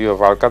day view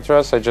of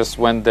Alcatraz. I just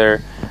went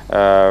there,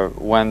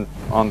 went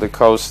on the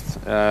coast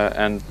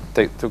and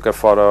took a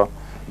photo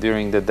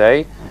during the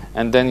day,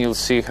 and then you'll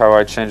see how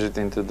I changed it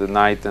into the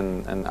night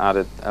and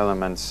added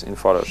elements in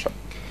Photoshop.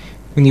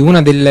 Quindi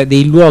uno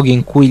dei luoghi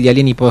in cui gli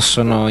alieni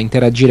possono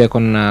interagire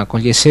con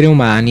gli esseri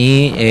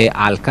umani è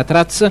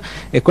Alcatraz,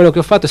 e quello che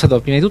ho fatto è stato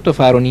prima di tutto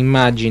fare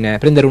un'immagine,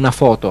 prendere una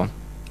foto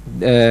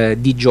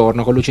di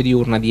giorno con luce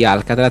diurna di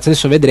Alcatraz.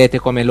 Adesso vedrete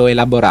come l'ho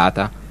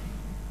elaborata.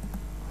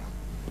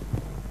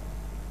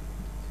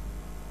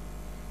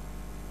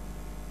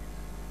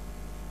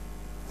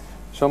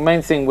 So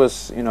main thing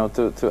was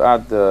to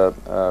add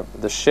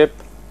the ship,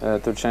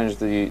 to change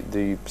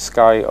the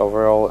sky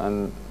overall,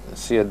 and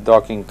see a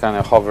docking kind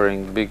of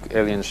hovering big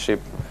alien ship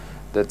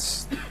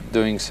that's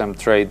doing some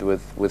trade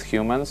with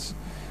humans,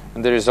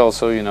 and there is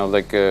also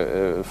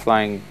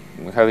flying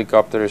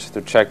helicopters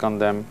to check on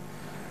them,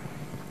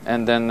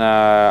 and then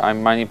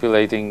I'm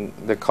manipulating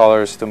the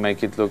colors to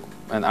make it look,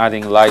 and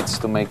adding lights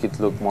to make it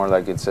look more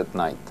like it's at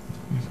night.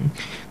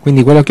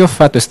 Quindi quello che ho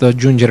fatto è stato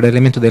aggiungere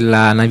l'elemento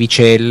della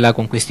navicella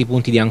con questi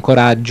punti di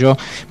ancoraggio,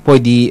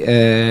 poi di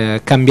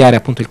cambiare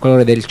appunto il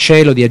colore del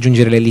cielo, di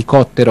aggiungere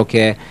l'elicottero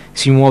che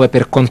si muove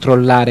per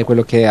controllare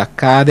quello che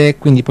accade,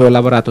 quindi poi ho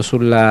lavorato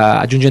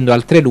aggiungendo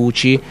altre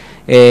luci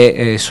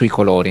e sui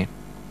colori.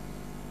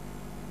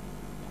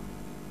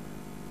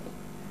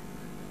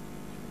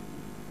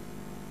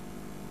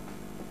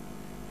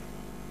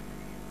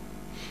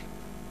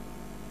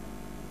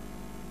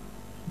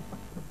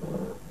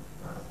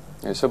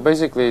 So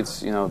basically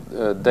it's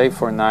day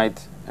for night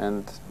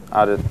and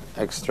added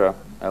extra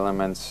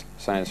elements,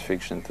 science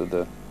fiction, to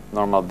the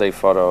normal day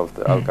photo of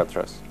the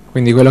Alcatraz.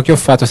 Quindi quello che ho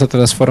fatto è stato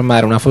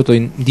trasformare una foto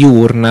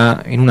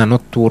diurna in una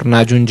notturna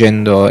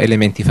aggiungendo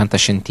elementi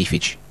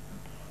fantascientifici.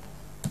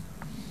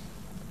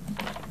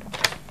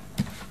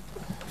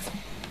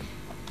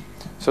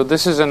 So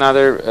this is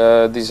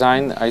another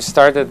design. I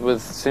started with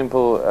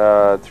simple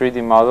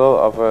 3D model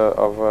of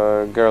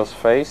a girl's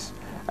face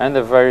and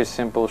a very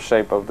simple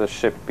shape of the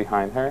ship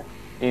behind her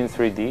in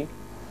 3D.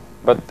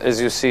 But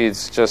as you see,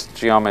 it's just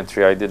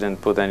geometry. I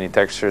didn't put any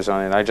textures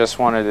on it. I just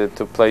wanted it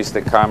to place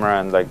the camera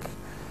and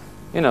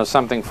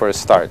something for a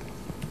start.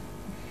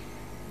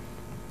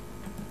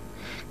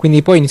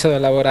 Quindi poi ho iniziato a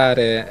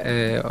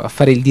lavorare, a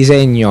fare il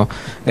disegno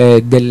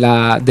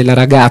della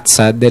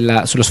ragazza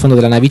sullo sfondo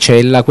della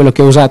navicella. Quello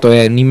che ho usato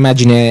è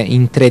un'immagine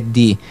in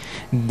 3D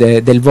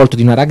del volto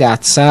di una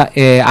ragazza,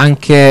 e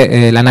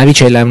anche la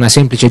navicella è una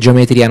semplice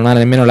geometria, non ha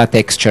nemmeno la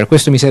texture.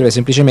 Questo mi serve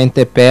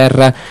semplicemente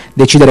per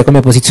decidere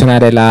come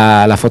posizionare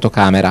la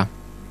fotocamera.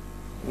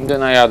 And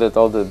then I added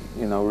all the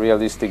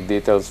realistic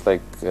details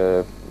like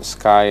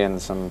sky and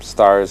some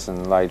stars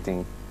and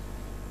lighting.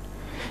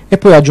 E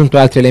poi ho aggiunto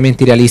altri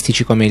elementi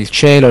realistici come il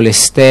cielo, le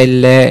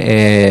stelle,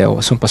 e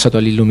sono passato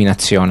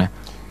all'illuminazione.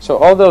 So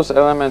all those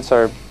elements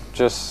are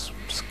just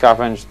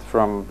scavenged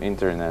from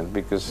internet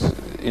because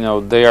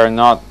they are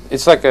not.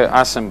 It's like an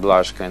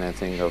assemblage kind of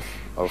thing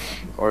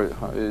or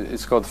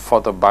it's called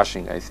photo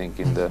bashing, I think,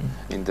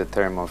 in the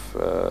term of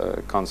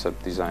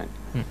concept design.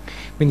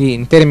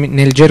 Quindi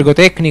nel gergo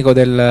tecnico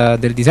del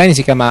design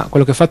si chiama,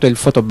 quello che ho fatto è il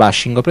photo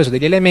bashing. Ho preso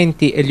degli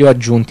elementi e li ho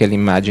aggiunti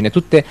all'immagine.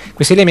 Tutti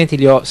questi elementi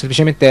li ho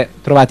semplicemente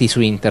trovati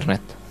su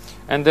internet.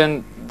 And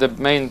then the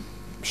main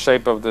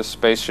shape of the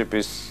spaceship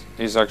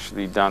is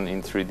actually done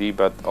in 3D,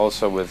 but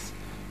also with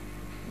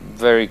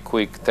very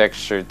quick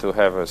texture to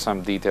have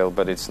some detail,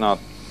 but it's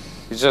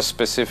just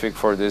specific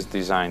for this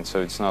design, so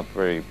it's not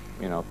very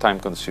time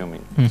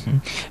consuming.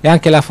 E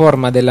anche la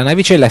forma della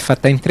navicella è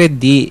fatta in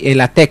 3D e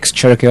la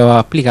texture che ho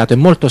applicato è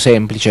molto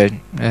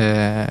semplice,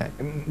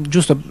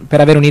 giusto per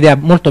avere un'idea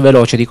molto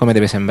veloce di come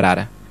deve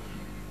sembrare.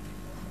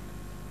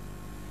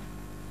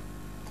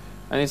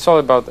 And it's all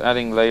about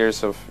adding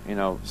layers of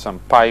some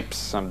pipes,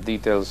 some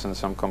details and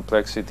some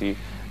complexity,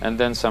 and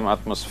then some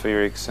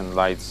atmospherics and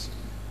lights.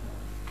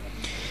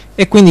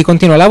 E quindi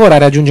continuo a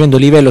lavorare aggiungendo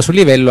livello su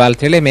livello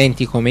altri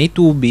elementi come i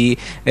tubi,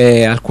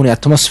 alcune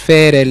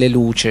atmosfere, le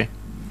luci.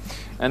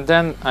 And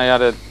then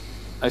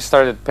I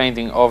started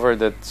painting over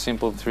that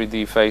simple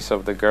 3D face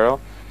of the girl.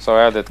 So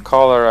I added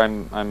color,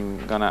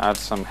 I'm gonna add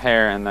some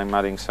hair, and I'm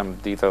adding some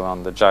detail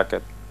on the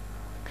jacket.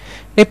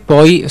 E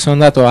poi sono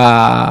andato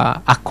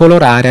a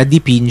colorare, a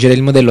dipingere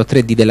il modello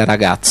 3D della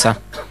ragazza.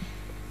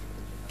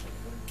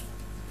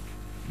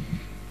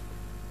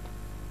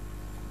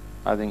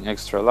 Adding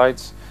extra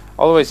lights.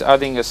 Always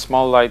adding a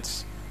small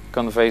lights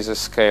conveys a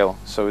scale,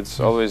 so it's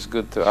always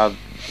good to add,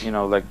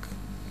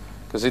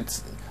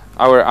 because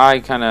our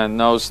eye kind of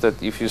knows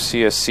that if you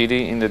see a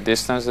city in the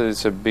distance, that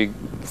it's a big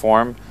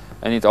form,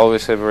 and it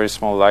always has very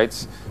small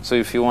lights. So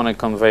if you want to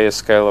convey a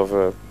scale of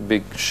a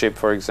big ship,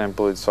 for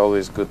example, it's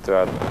always good to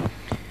add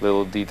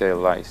little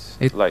detail lights.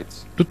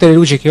 Tutte le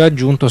luci che ho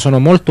aggiunto sono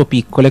molto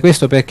piccole,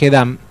 questo perché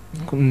dà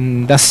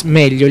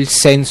meglio il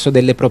senso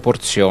delle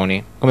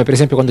proporzioni, come per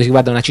esempio quando si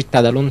guarda una città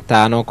da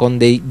lontano con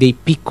dei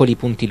piccoli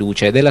punti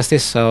luce, ed è lo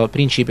stesso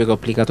principio che ho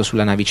applicato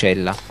sulla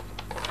navicella.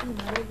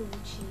 Le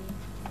luci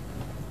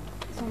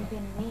sono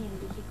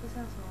pennelli, che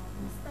cosa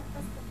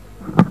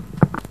sono?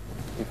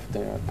 If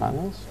they are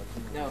panels?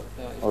 No,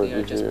 Or they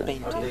are did just you-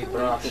 painted.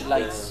 The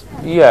lights.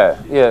 Yeah.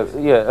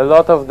 A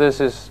lot of this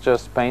is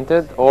just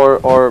painted,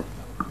 or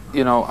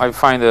I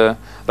find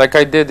like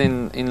I did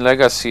in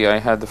Legacy. I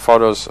had the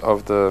photos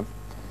of the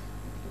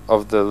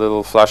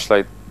little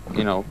flashlight,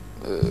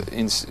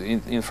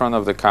 in front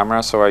of the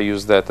camera. So I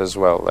use that as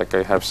well. Like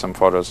I have some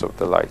photos of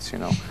the lights,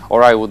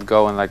 Or I would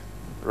go and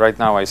right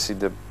now I see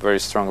the very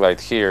strong light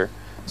here,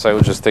 so I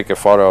would just take a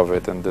photo of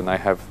it, and then I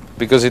have,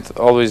 because it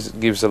always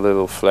gives a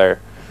little flare,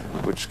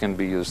 which can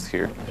be used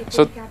here. E per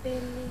So. i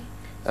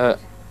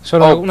capelli?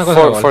 Solo una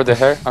cosa alla volta. For the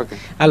hair? Okay.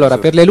 Allora,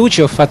 per le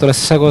luci ho fatto la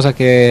stessa cosa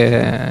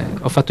che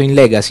ho fatto in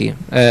Legacy,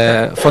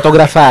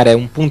 fotografare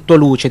un punto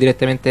luce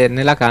direttamente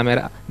nella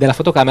camera della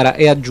fotocamera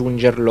e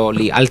aggiungerlo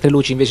lì. Altre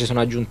luci invece sono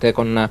aggiunte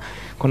col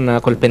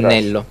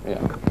pennello. Yeah.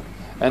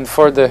 And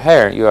for the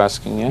hair, you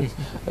asking,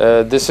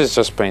 yeah? This is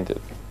just painted.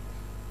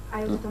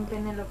 Hai avuto un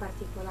pennello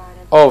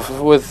particolare? Oh,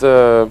 with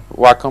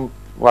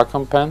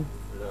Wacom pen?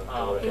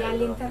 E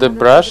all'interno The del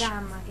brush?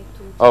 programma che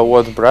tu Oh,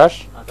 what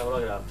brush?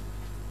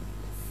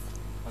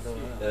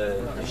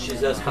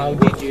 How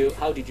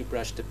did you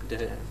brush the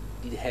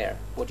hair?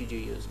 What did you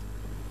use?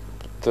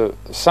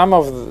 Some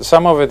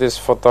of it is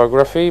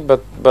photography,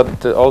 but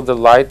all the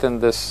light and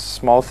the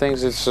small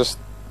things, it's just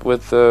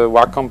with the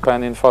Wacom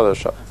pen in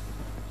Photoshop.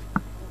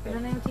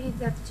 non hai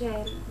utilizzato,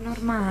 cioè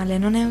normale,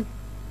 non è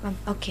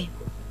ok.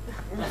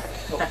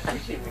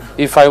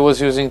 If I was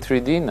using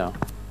 3D, no.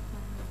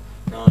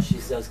 No,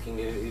 she's asking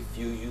if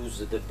you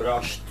use the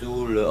brush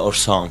tool or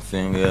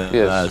something Yes.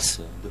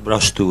 else. The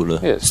brush tool,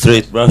 Yes.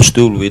 straight brush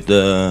tool with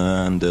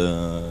and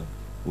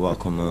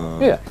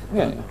Wacom. Yeah.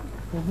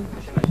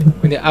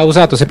 Quindi ha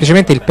usato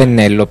semplicemente il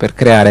pennello per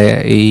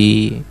creare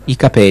i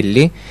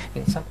capelli.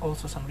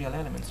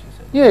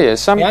 Yeah.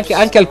 Some. E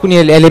anche alcuni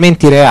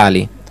elementi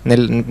reali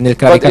nel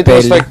creare i But it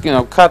was capelli.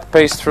 like cut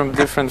paste from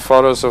different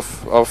photos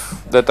of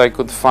that I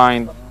could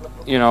find,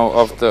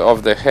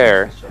 of the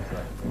hair,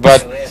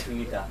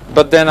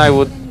 but then I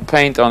would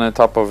paint on the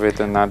top of it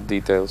and add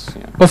details.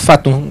 Yeah. Ho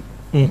fatto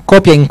un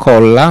copia e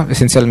incolla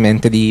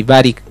essenzialmente di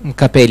vari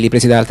capelli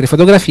presi da altre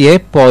fotografie e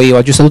poi ho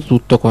aggiustato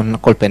tutto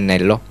col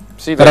pennello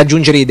See per that?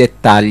 aggiungere i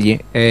dettagli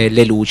e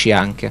le luci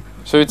anche.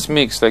 So it's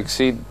mixed. Like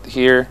see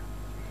here,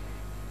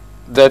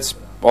 that's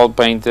all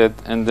painted,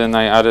 and then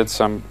I added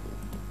some.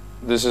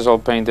 This is all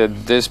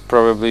painted. This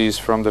probably is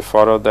from the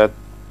photo. That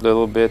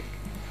little bit.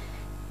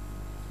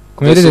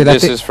 Come vedete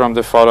This is from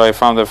the photo. I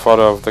found a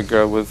photo of the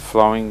girl with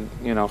flowing,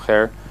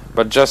 hair,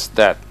 but just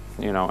that,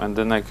 and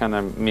then I kind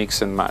of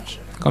mix and match.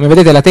 Come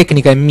vedete la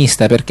tecnica è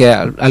mista perché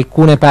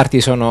alcune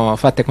parti sono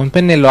fatte con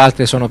pennello,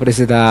 altre sono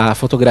prese da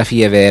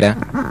fotografie vere,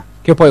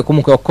 che poi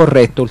comunque ho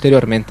corretto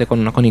ulteriormente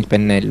con il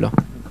pennello.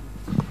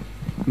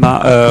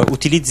 Ma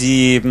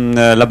utilizzi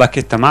la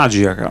bacchetta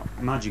magica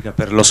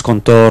per lo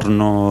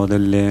scontorno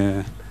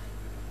delle...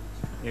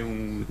 È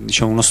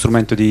diciamo uno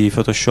strumento di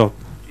Photoshop?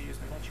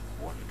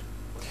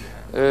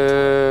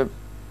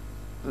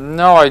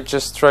 No, I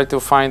just try to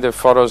find the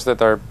photos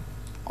that are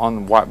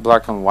on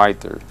black and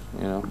white, or,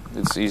 you know,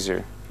 it's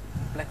easier.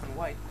 Black and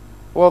white?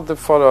 Well, the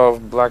photo of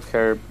black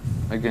hair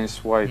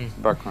against white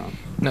background.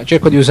 No,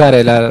 cerco di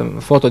usare la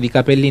foto di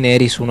capelli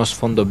neri su uno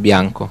sfondo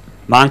bianco.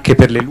 Ma anche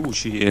per le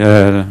luci,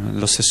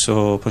 lo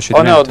stesso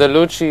procedimento? Oh no, the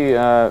luci,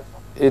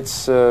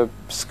 it's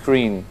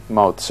screen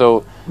mode.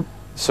 So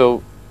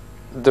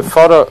the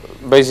photo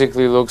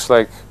basically looks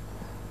like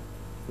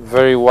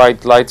very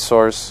white light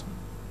source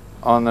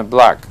on a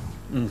black.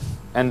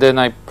 And then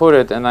I put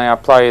it and I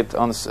apply it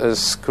on a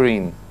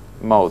screen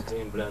mode.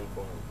 Screen blend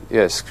mode.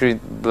 Yeah, screen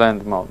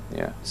blend mode,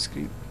 yeah.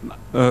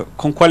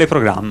 Con quale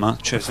programma?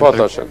 Cioè,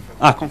 Photoshop.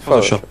 Ah, con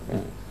Photoshop.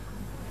 Yeah.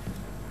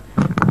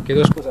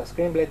 Chiedo scusa,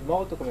 screen blend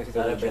mode come si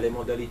Sarebbe traduce? le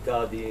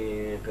modalità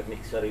per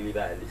mixare i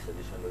livelli, sta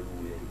dicendo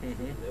lui.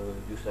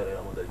 Di usare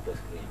la modalità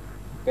screen.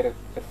 Per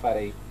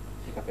fare i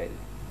capelli.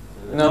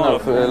 No,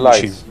 for the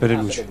luci, lights. per le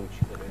luci.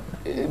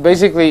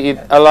 Basically, it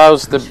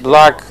allows the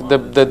black,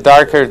 the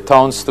darker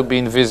tones to be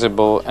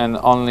invisible and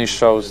only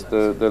shows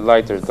the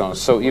lighter tones.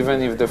 So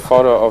even if the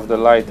photo of the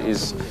light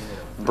is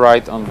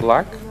bright on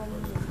black,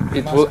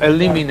 it will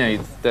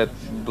eliminate that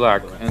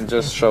black and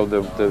just show the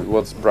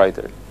what's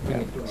brighter.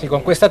 Sì,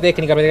 con questa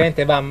tecnica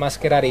praticamente va a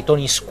mascherare i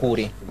toni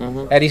scuri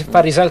e fa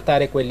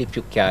risaltare quelli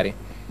più chiari.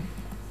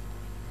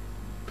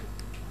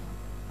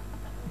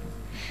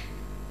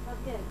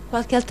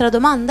 Qualche altra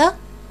domanda?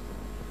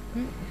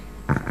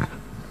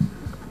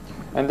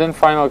 And then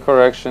final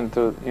correction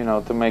to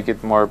make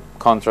it more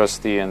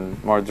contrasty and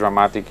more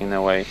dramatic in a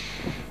way.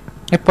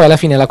 E poi alla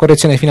fine la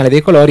correzione finale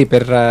dei colori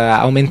per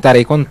aumentare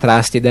i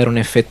contrasti e dare un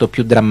effetto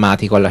più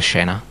drammatico alla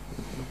scena.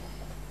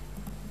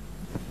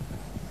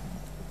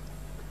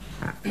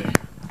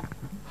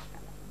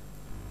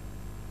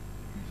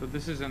 So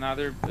this is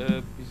another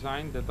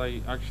design that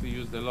I actually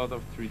used a lot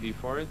of 3D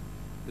for it.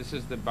 This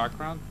is the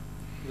background.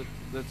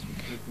 Let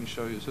me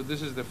show you. So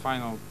this is the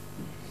final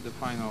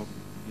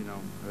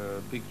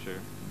picture.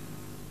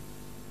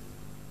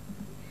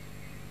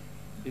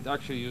 It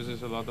actually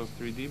uses a lot of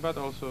 3D, but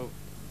also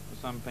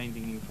some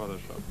painting in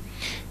Photoshop.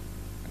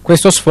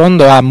 Questo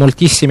sfondo ha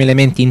moltissimi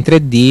elementi in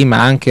 3D,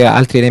 ma anche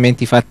altri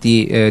elementi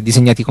fatti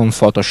disegnati con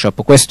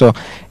Photoshop. Questo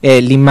è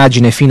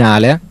l'immagine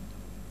finale.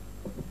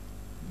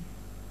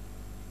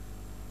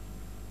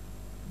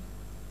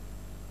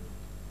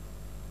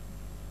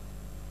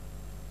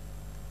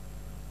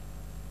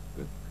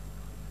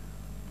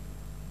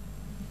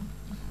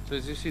 So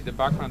as you see, the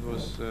background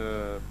was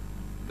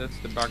that's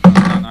the background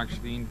done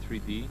actually in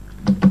 3D.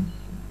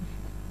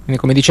 Quindi,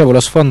 come dicevo, lo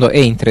sfondo è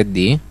in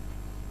 3D.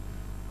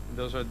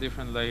 Those are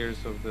different layers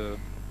of the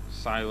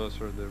silos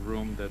or the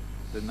room that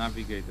the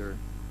navigator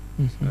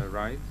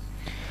rides.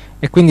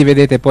 E quindi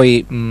vedete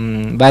poi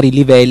vari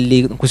livelli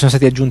in cui sono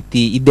stati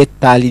aggiunti i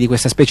dettagli di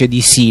questa specie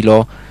di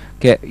silo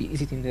che is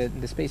it in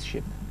the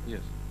spaceship? Yes.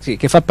 Sì,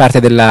 che fa parte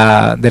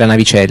della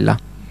navicella.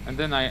 And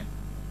then I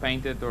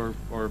painted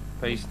or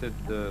pasted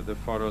the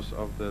photos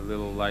of the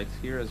little lights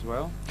here as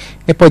well.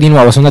 E poi di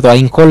nuovo sono andato a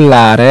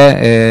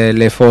incollare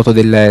le foto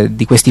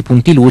di questi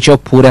punti luce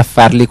oppure a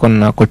farli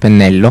col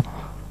pennello.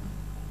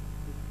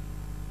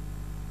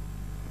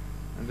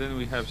 And then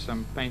we have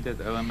some painted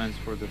elements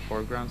for the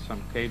foreground,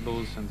 some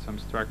cables and some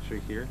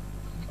structure here.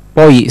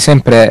 Poi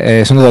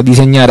sempre sono andato a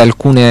disegnare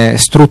alcune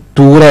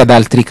strutture ad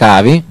altri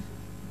cavi.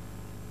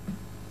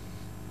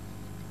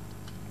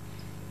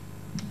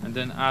 And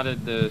then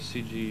added the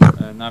CG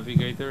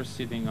navigator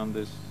sitting on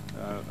this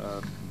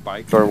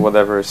bike or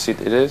whatever seat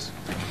it is.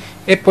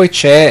 E poi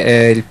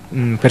c'è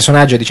il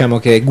personaggio, diciamo,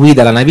 che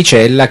guida la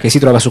navicella, che si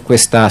trova su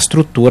questa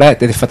struttura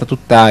ed è fatta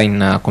tutta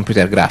in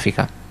computer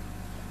grafica.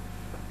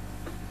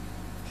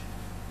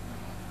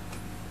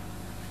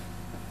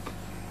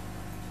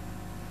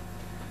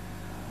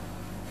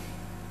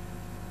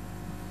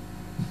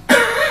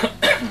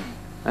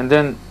 And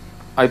then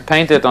I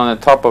painted on the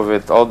top of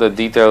it all the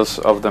details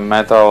of the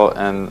metal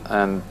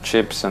and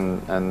chips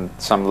and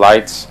some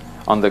lights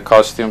on the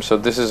costume. So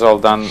this is all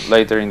done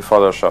later in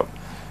Photoshop.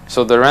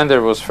 So the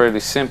render was fairly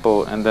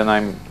simple, and then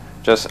I'm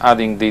just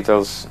adding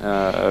details,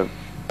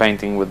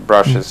 painting with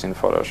brushes in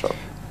Photoshop.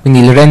 Quindi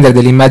il render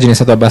dell'immagine è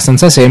stato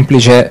abbastanza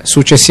semplice.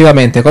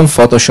 Successivamente con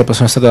Photoshop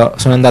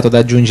sono andato ad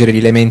aggiungere gli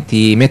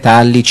elementi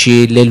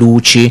metallici, le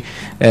luci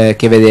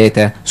che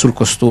vedete sul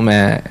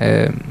costume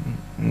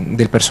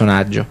del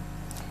personaggio.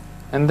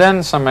 And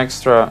then some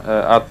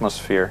extra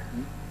atmosphere,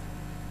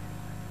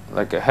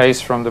 like a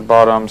haze from the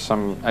bottom,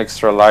 some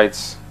extra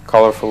lights,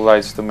 colorful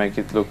lights to make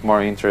it look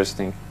more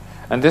interesting.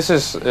 And this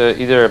is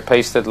either a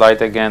pasted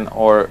light again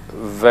or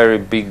very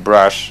big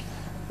brush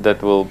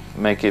that will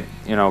make it,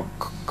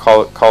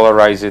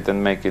 colorize it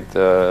and make it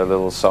a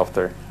little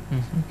softer.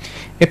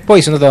 E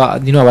poi sono andato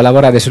di nuovo a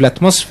lavorare sulle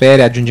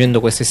atmosfere aggiungendo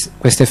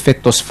questo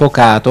effetto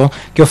sfocato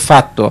che ho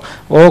fatto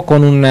o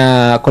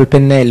con col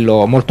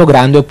pennello molto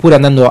grande oppure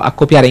andando a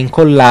copiare e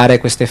incollare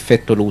questo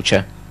effetto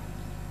luce.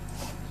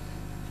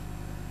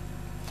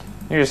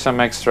 Here's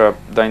some extra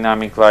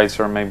dynamic lights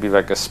or maybe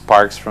like a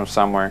sparks from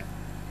somewhere.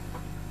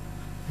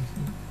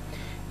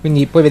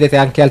 Quindi poi vedete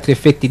anche altri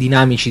effetti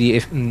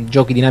dinamici,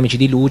 giochi dinamici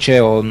di luce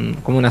o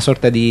come una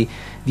sorta di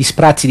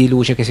sprazzi di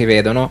luce che si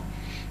vedono.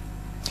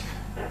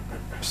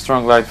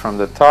 Strong light from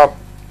the top,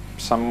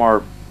 some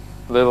more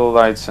little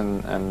lights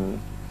and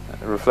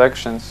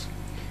reflections.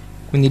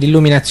 Quindi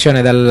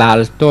l'illuminazione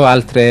dall'alto,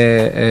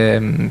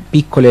 altre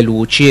piccole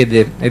luci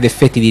ed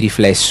effetti di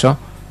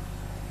riflesso.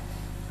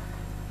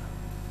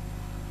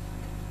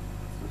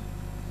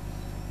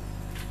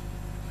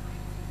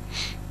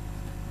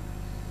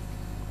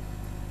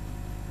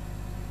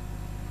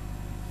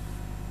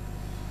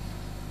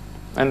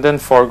 And then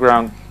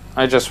foreground,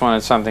 I just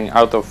wanted something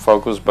out of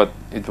focus, but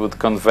it would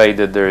convey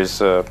that there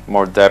is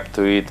more depth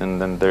to it, and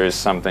then there is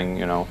something,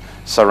 you know,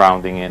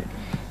 surrounding it,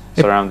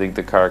 surrounding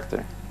the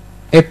character.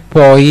 E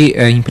poi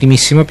in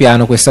primissimo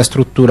piano questa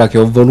struttura che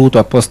ho voluto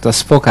apposta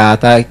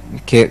sfocata,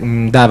 che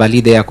dava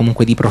l'idea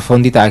comunque di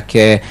profondità,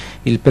 che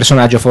il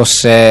personaggio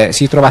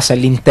si trovasse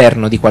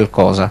all'interno di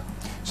qualcosa.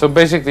 So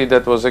basically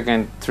that was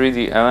again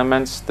 3D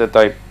elements that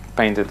I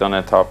painted on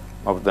the top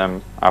of them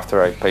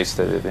after I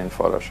pasted it in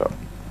Photoshop.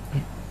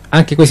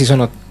 Anche questi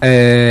sono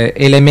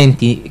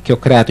elementi che ho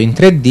creato in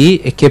 3D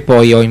e che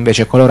poi ho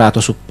invece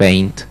colorato su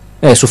Paint,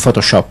 su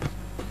Photoshop.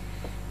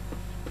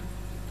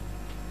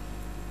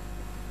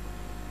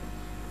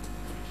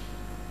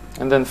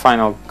 And then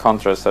final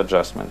contrast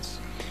adjustments.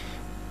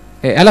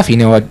 E alla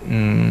fine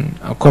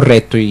ho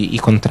corretto i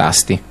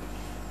contrasti.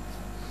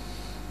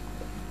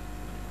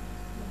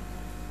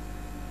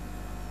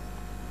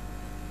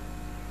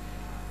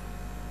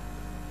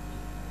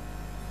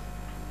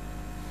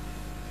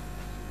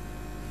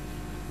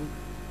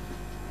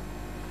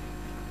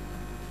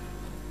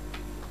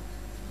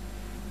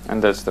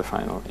 And that's the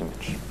final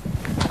image.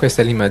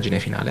 Questa è l'immagine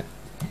finale.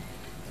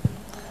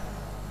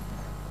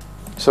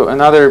 So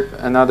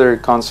another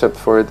concept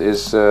for it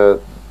is the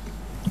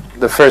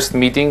first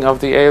meeting of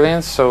the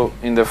aliens. So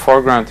in the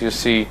foreground you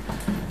see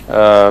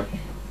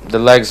the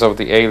legs of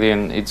the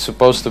alien. It's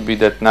supposed to be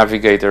that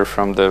navigator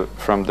from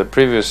the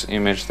previous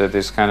image that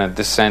is kind of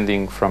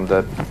descending from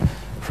the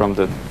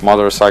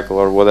motorcycle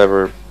or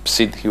whatever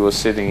seat he was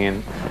sitting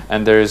in,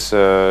 and there is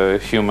a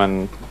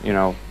human, you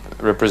know,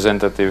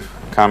 representative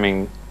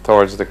coming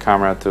towards the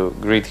camera to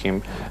greet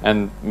him,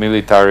 and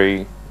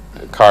military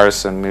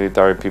cars and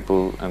military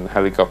people and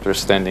helicopters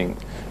standing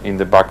in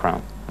the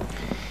background.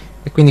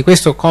 E quindi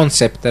questo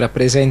concept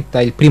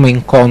rappresenta il primo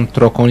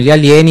incontro con gli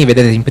alieni.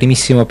 Vedete in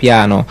primissimo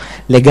piano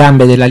le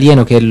gambe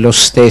dell'alieno, che è lo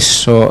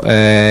stesso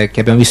che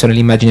abbiamo visto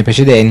nell'immagine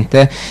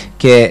precedente,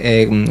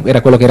 che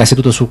era quello che era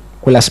seduto su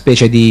quella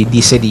specie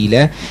di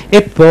sedile,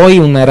 e poi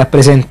un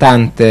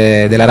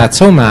rappresentante della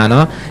razza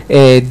umana,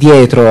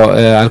 dietro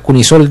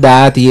alcuni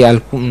soldati,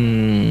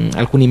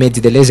 alcuni mezzi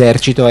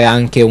dell'esercito e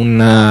anche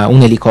un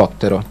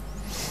elicottero.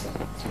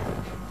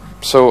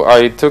 So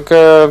I took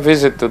a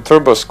visit to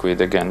TurboSquid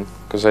again,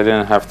 because I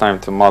didn't have time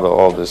to model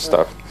all this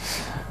stuff,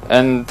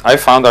 and I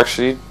found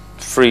actually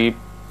free,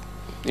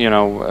 you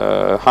know,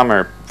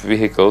 Hummer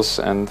vehicles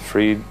and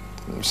free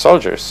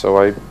soldiers. So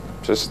I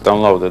just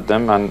downloaded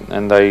them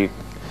and I,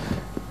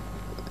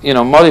 you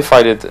know,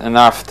 modified it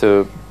enough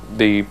to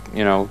be,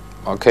 you know,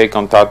 okay,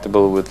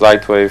 compatible with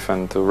Lightwave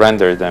and to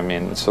render them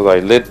in. So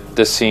I lit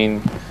the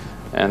scene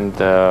and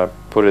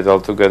put it all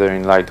together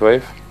in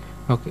Lightwave.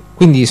 Okay.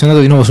 Quindi sono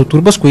andato di nuovo su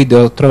TurboSquid e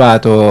ho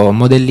trovato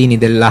modellini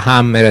della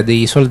Hammer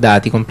dei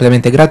soldati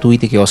completamente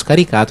gratuiti che ho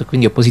scaricato, e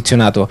quindi ho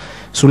posizionato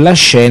sulla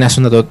scena e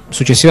sono andato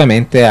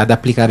successivamente ad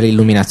applicare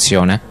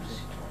l'illuminazione.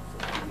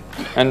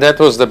 And that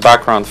was the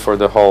background for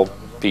the whole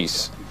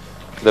piece,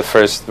 the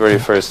very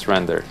first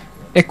render.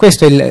 E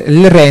questo è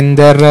il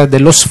render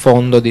dello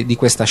sfondo di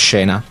questa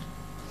scena.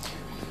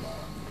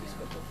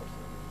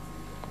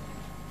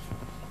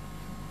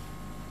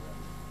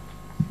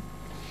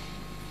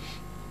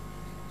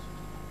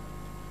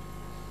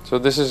 So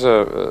this is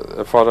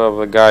a photo of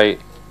a guy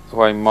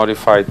who I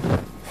modified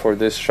for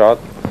this shot.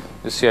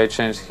 You see I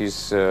changed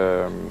his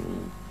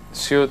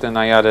suit, and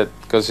I added,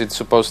 because it's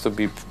supposed to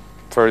be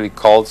fairly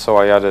cold, so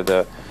I added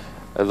a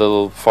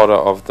little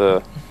photo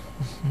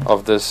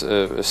of this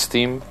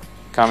steam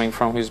coming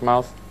from his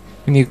mouth.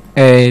 Quindi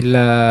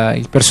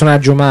il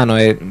personaggio umano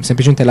è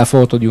semplicemente la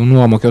foto di un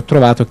uomo che ho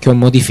trovato, che ho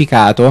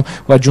modificato.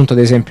 Ho aggiunto ad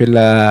esempio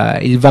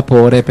il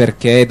vapore,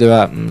 perché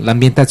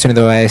l'ambientazione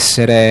doveva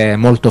essere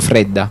molto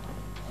fredda.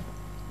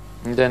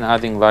 And then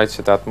adding lights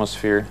at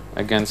atmosphere,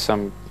 again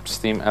some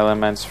steam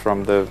elements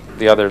from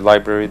the other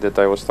library that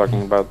I was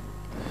talking about,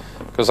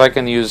 because I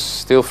can use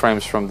still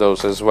frames from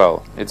those as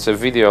well. It's a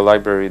video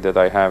library that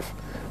I have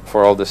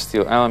for all the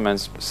steam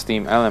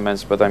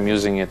elements, but I'm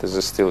using it as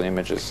a still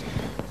images,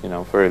 you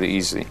know, fairly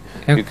easily.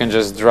 You can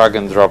just drag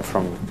and drop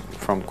from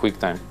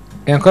QuickTime.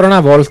 E ancora una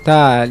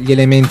volta gli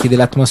elementi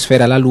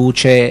dell'atmosfera, la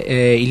luce,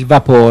 il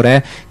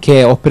vapore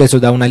che ho preso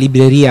da una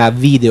libreria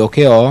video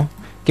che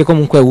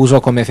comunque uso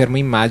come fermo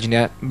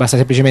immagine, basta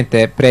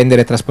semplicemente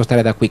prendere e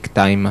trasportare da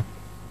QuickTime.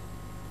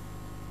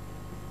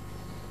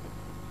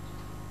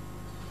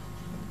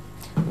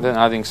 Then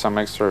adding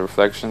some extra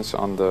reflections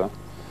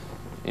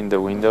in the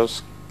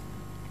windows,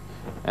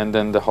 and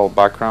then the whole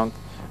background.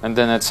 And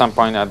then at some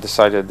point I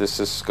decided this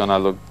is gonna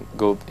look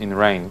good in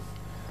rain.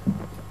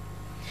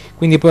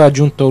 Quindi poi ho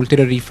aggiunto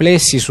ulteriori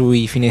riflessi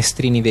sui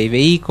finestrini dei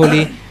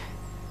veicoli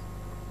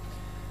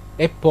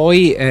e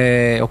poi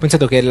ho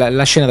pensato che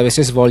la scena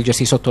dovesse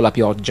svolgersi sotto la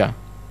pioggia.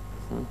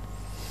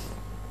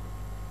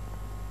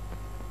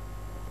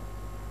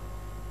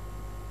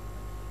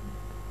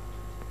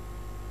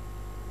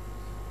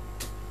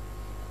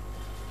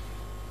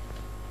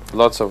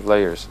 Lots of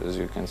layers, as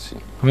you can see.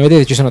 Come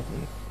vedete ci sono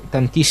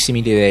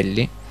tantissimi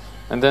livelli.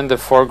 And then the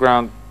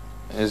foreground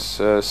is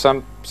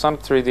some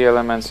 3D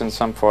elements in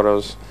some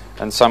photos,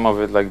 and some of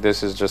it, like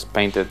this, is just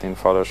painted in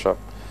Photoshop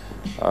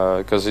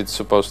because it's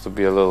supposed to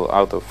be a little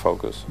out of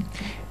focus.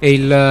 E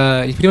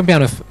il primo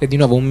piano è di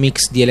nuovo un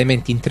mix di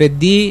elementi in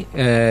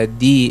 3D,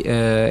 di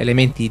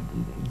elementi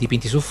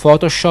dipinti su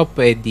Photoshop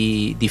e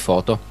di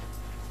foto.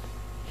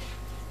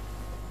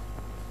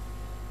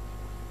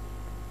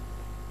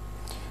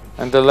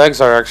 And the legs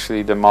are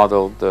actually the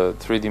model, the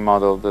 3D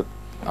model that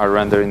are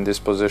rendered in this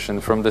position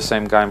from the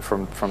same guy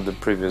from the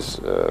previous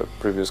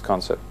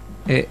concept.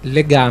 E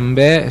le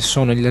gambe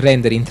sono il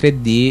render in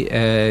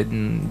 3D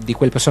di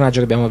quel personaggio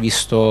che abbiamo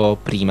visto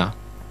prima.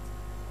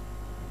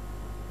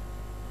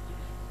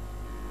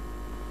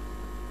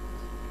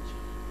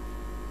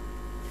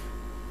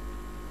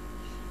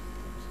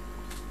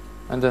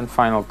 And then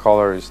final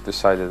color is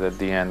decided at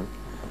the end,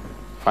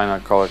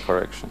 final color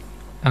correction.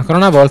 Ancora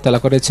una volta la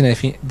correzione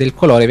del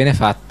colore viene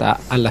fatta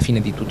alla fine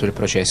di tutto il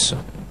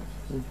processo.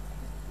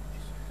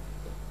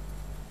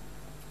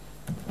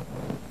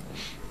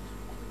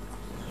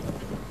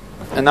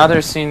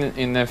 Another scene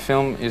in the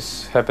film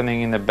is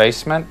happening in the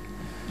basement.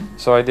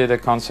 So I did a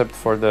concept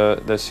for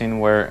the scene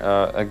where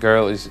a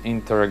girl is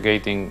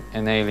interrogating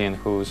an alien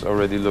who's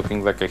already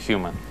looking like a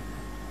human.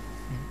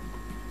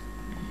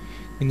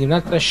 Quindi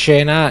un'altra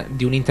scena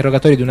di un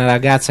interrogatorio di una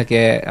ragazza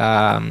che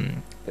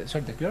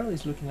sorry, the girl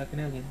is looking like an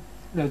alien.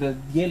 No, the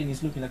alien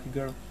is looking like a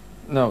girl.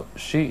 No,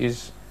 she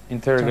is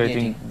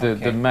interrogating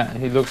the man.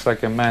 He looks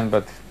like a man,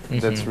 but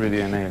that's really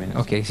an alien.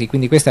 Ok, sì,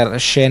 quindi questa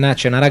scena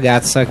c'è una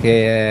ragazza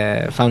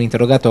che fa un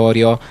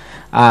interrogatorio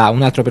a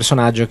un altro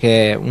personaggio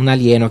che è un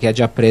alieno che ha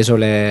già preso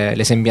le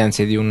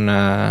sembianze di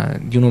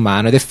un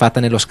umano ed è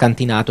fatta nello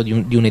scantinato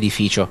di un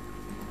edificio.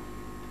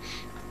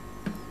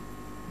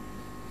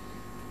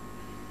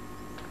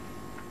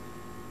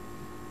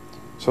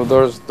 So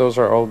those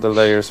are all the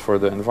layers for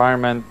the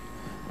environment.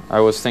 I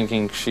was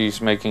thinking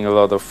she's making a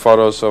lot of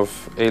photos of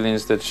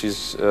aliens that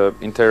she's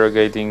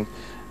interrogating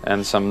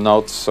and some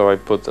notes, so I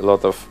put a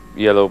lot of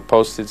yellow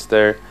post-its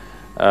there,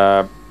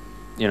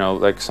 you know,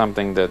 like some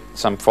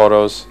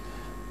photos.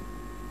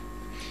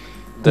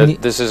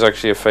 This is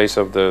actually a face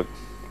of the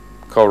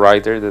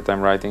co-writer that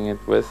I'm writing it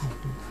with.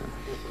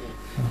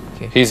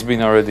 Okay. He's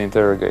been already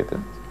interrogated.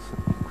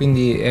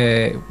 Quindi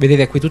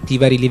vedete qui tutti i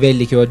vari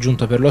livelli che ho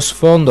aggiunto per lo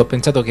sfondo. Ho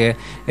pensato che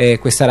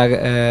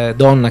questa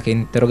donna che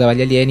interrogava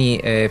gli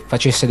alieni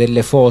facesse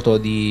delle foto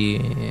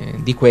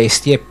di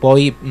questi e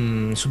poi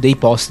su dei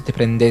post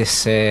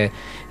prendesse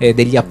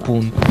degli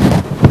appunti.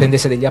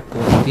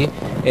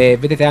 E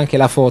vedete anche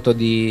la foto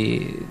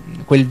di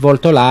quel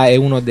volto là, è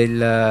uno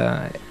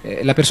la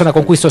persona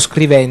con cui sto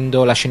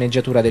scrivendo la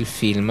sceneggiatura del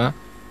film,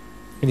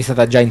 quindi è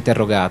stata già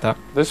interrogata.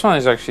 This one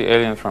is actually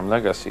Alien from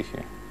Legacy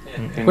here.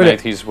 He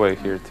made his way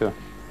here too.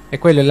 E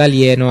quello è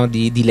l'alieno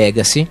di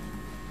Legacy.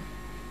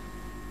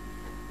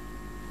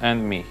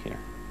 And me here.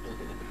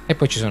 E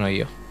poi ci sono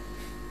io.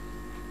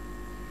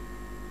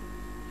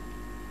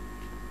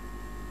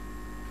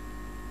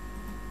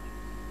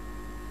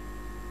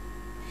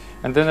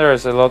 And then there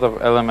is a lot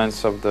of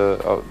elements of the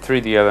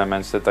 3D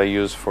elements that I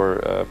use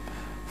for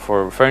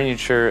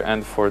furniture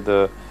and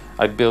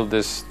I built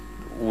this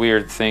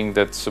weird thing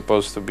that's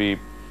supposed to be,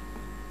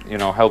 you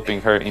know,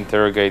 helping her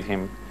interrogate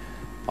him.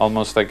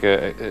 Almost like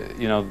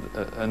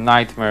a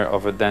nightmare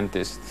of a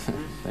dentist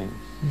thing.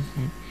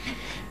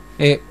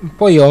 E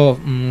poi ho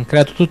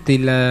creato tutti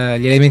gli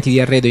elementi di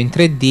arredo in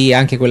 3D,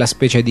 anche quella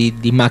specie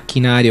di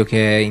macchinario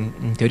che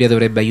in teoria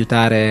dovrebbe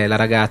aiutare la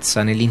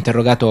ragazza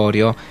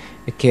nell'interrogatorio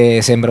e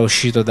che sembra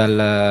uscito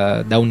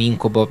da un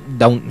incubo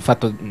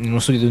fatto in uno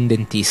studio di un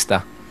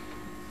dentista.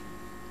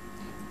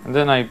 And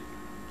then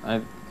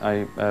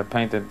I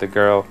painted the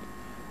girl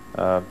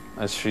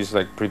as she's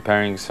like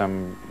preparing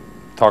some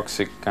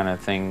toxic kind of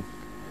thing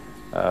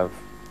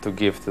to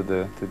give to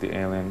the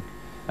alien,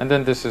 and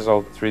then this is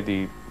all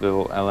 3D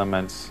little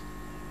elements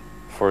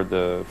for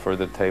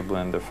the table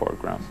and the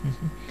foreground.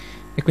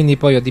 E quindi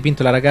poi ho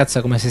dipinto la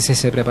ragazza come se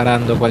stesse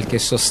preparando qualche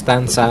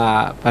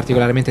sostanza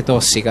particolarmente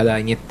tossica da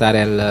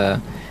iniettare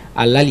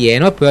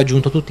all'alieno, e poi ho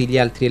aggiunto tutti gli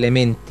altri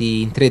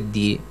elementi in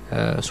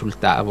 3D sul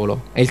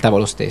tavolo e il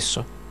tavolo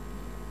stesso.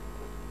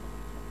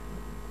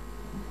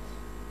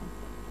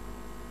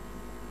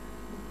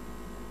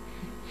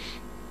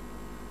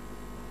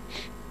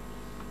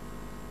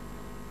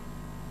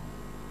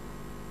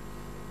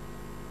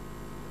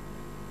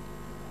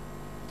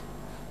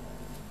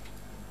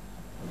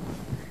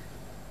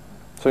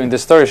 So in the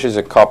story she's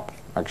a cop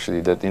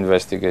actually that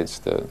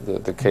investigates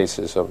the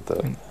cases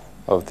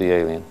of the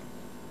alien.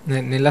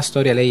 Nella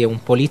storia lei è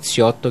un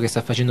poliziotto che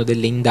sta facendo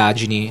delle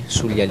indagini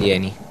sugli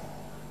alieni.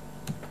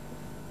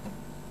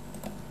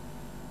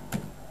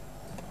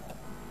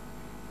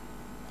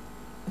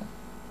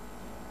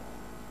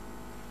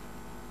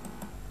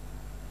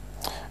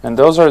 And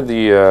those are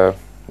the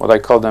what I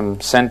call them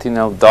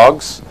sentinel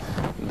dogs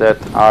that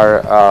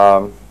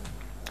are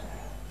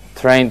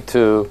trained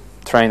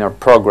or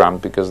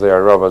programmed, because they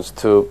are robots,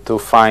 to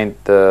find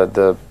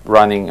the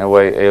running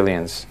away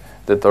aliens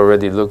that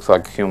already look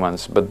like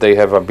humans, but they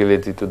have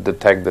ability to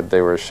detect that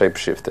they were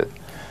shapeshifted.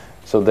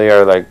 So they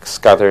are like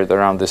scattered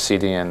around the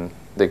city, and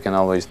they can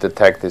always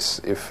detect this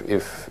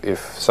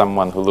if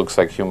someone who looks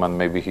like human,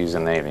 maybe he's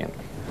an alien.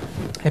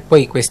 E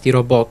poi questi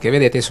robot che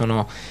vedete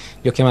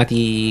li ho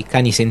chiamati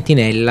cani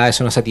sentinella e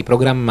sono stati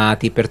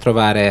programmati per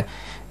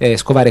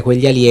scovare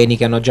quegli alieni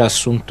che hanno già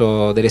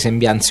assunto delle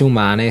sembianze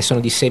umane e sono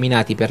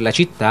disseminati per la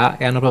città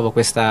e hanno proprio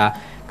questa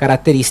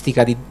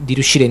caratteristica di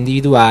riuscire a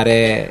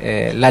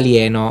individuare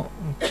l'alieno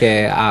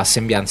che ha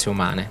sembianze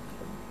umane.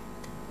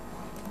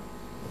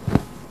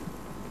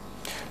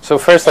 So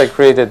first I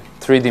created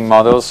 3D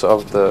models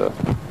of the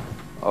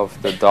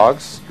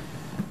dogs.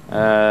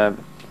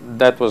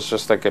 That was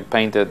just like a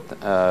painted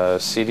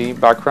city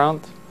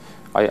background.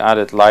 I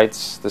added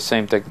lights, the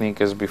same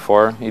technique as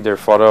before, either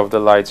photo of the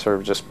lights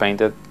or just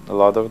painted a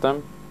lot of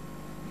them.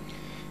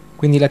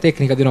 Quindi la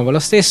tecnica di nuovo è la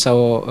stessa,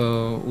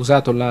 ho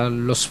usato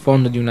lo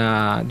sfondo di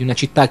una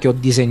città che ho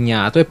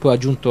disegnato e poi ho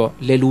aggiunto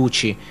le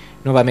luci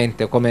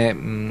nuovamente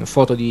come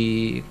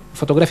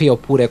fotografia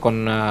oppure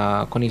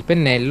con il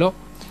pennello.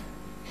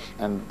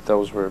 And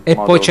those were e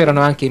poi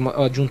c'erano anche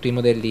ho aggiunto i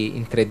modelli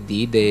in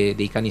 3D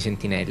dei cani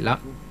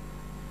sentinella.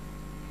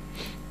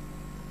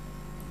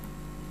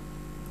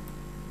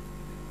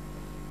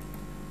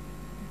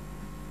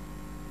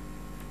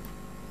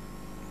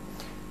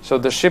 So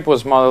the ship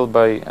was modeled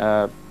by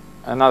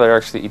another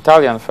actually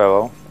Italian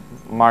fellow,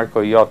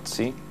 Marco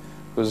Iozzi,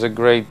 who's a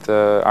great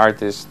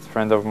artist,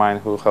 friend of mine,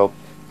 who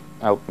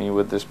helped me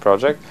with this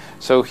project.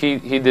 So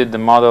he did the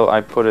model,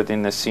 I put it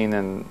in the scene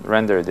and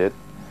rendered it.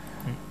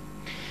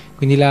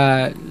 Quindi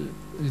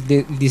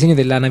il disegno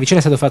della navicella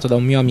è stato fatto da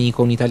un mio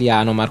amico, un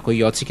italiano, Marco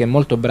Iozzi, che è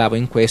molto bravo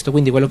in questo,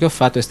 quindi quello che ho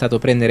fatto è stato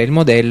prendere il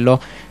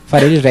modello,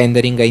 fare il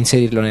rendering e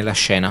inserirlo nella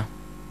scena.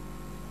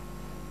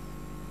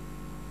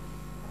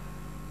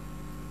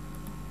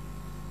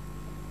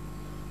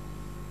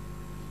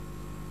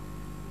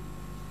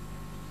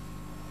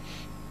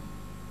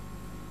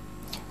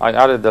 I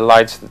added the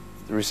lights that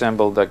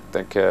resemble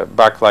the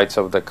backlights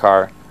of the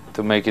car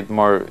to make it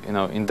more,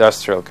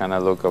 industrial kind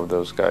of look of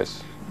those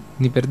guys.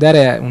 Quindi per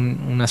dare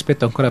un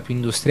aspetto ancora più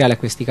industriale a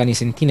questi cani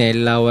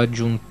sentinella ho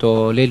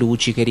aggiunto le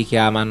luci che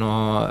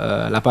richiamano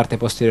la parte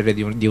posteriore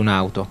di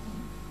un'auto.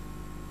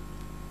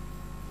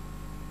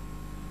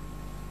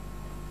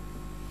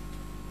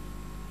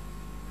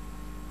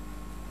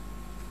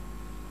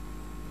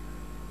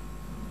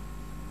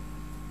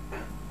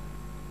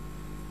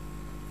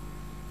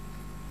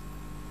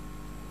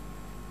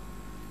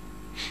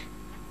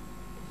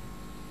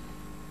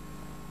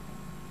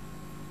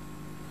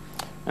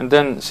 And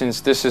then,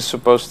 since this is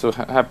supposed to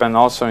happen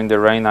also in the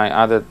rain, I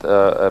added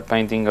a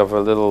painting of a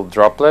little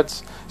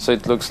droplets, so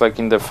it looks like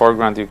in the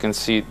foreground you can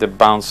see the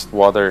bounced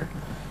water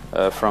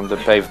from the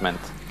pavement.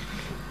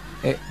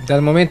 E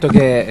dal momento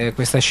che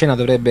questa scena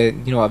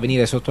dovrebbe di nuovo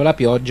avvenire sotto la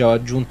pioggia, ho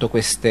aggiunto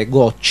queste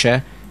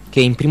gocce che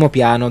in primo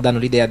piano danno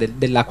l'idea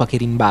dell'acqua che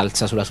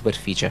rimbalza sulla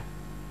superficie.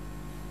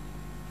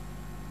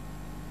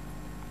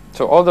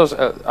 So all those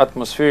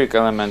atmospheric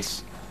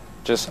elements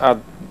just add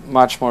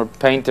much more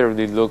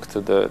painterly look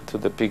to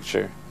the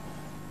picture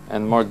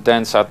and more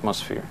dense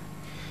atmosphere.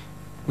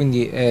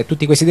 Quindi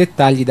tutti questi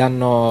dettagli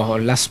danno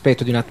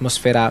l'aspetto di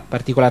un'atmosfera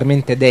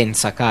particolarmente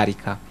densa,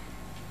 carica.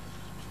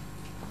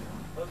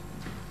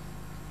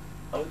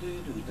 How do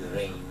you do the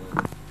rain?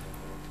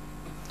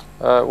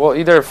 Well,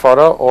 either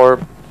photo or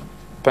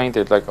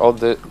painted, like all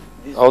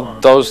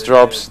those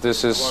drops.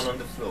 This is. One on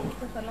the floor.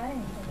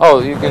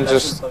 Oh, you can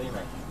just.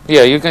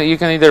 Yeah, you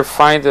can either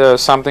find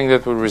something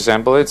that would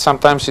resemble it.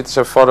 Sometimes it's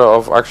a photo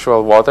of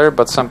actual water,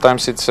 but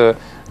sometimes it's a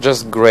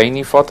just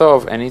grainy photo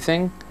of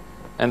anything.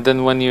 And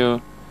then when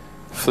you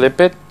flip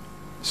it,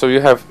 so you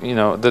have,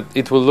 that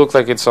it will look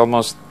like it's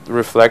almost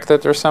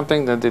reflected or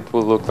something, that it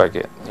will look like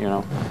it,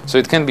 So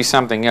it can be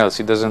something else.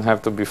 It doesn't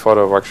have to be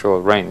photo of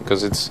actual rain,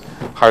 because it's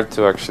hard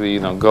to actually,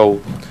 go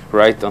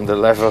right on the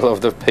level of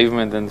the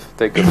pavement and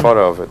take a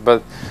photo of it.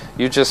 But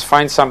you just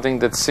find something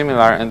that's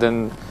similar and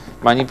then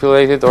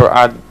manipulate it or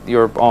add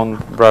your own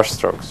brush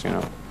strokes,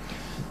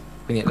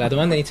 Quindi la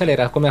domanda iniziale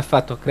era come ha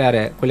fatto a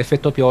creare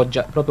quell'effetto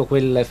pioggia, proprio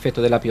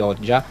quell'effetto della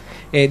pioggia,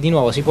 e di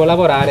nuovo si può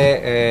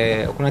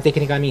lavorare con una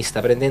tecnica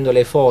mista, prendendo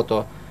le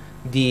foto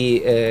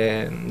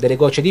delle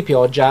gocce di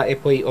pioggia e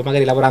poi o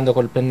magari lavorando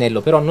col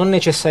pennello, però non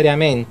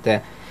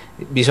necessariamente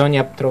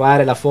bisogna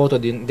trovare la foto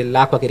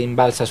dell'acqua che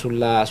rimbalza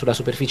sulla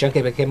superficie,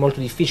 anche perché è molto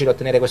difficile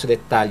ottenere questo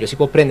dettaglio. Si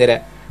può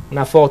prendere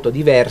una foto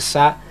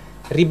diversa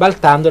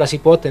ribaltandola si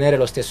può ottenere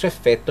lo stesso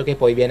effetto che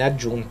poi viene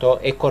aggiunto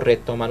e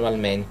corretto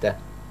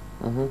manualmente.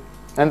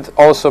 And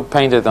also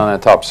paint it on the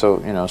top,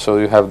 so so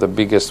you have the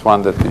biggest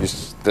one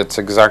that's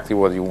exactly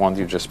what you want.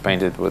 You just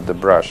paint it with the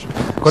brush.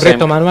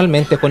 Corretto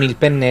manualmente con il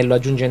pennello,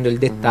 aggiungendo il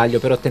dettaglio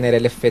per ottenere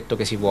l'effetto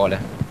che si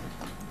vuole.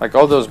 Like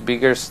all those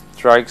bigger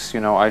strikes, I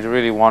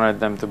really wanted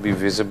them to be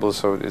visible,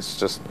 so it's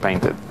just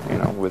painted,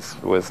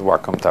 with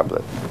Wacom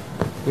tablet.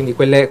 Quindi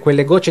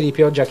quelle gocce di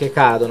pioggia che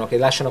cadono, che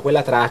lasciano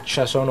quella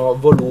traccia, sono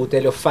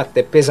volute, le ho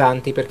fatte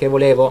pesanti perché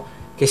volevo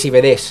che si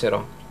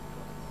vedessero.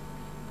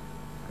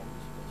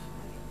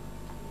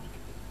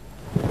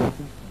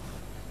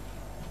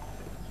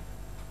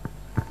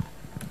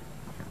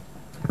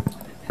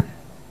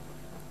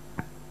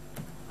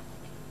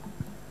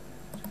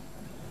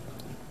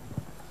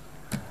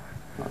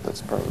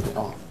 That's probably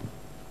all.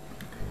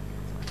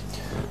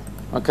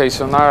 Okay,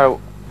 so now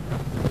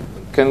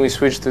can we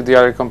switch to the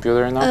other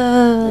computer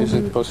now? Is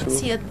it possible?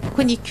 Sì,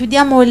 quindi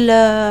chiudiamo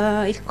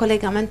il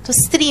collegamento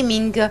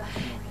streaming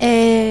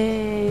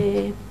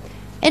e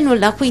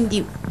nulla,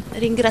 quindi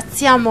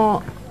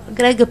ringraziamo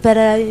Greg per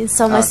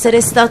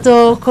essere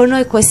stato con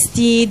noi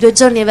questi 2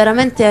 giorni e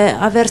veramente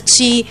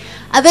averci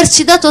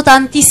dato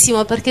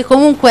tantissimo, perché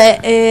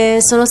comunque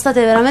sono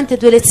state veramente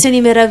 2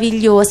 lezioni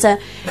meravigliose.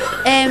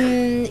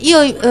 Io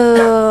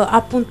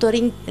appunto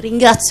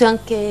ringrazio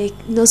anche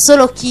non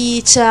solo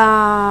chi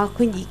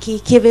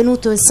è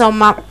venuto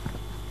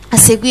a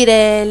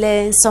seguire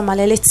le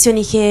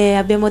lezioni che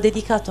abbiamo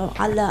dedicato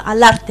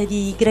all'arte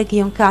di Greg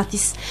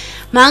Jonkajtys,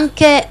 ma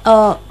anche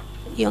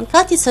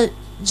Jonkajtys.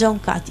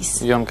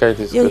 Jonkajtys.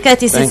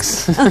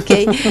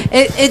 Ok,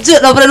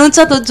 l'ho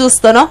pronunciato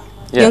giusto, no?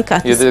 Yeah,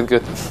 Jonkajtys. you did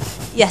good.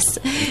 Yes.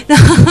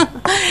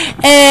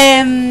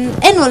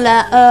 E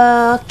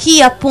nulla,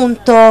 chi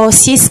appunto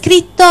si è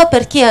iscritto,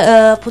 per chi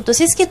appunto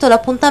si è iscritto,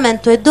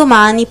 l'appuntamento è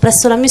domani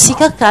presso la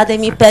Music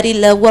Academy per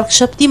il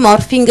workshop di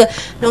morphing,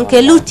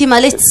 nonché l'ultima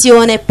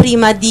lezione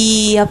prima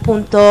di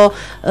appunto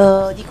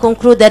di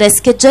concludere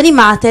Schegge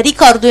Animate.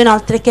 Ricordo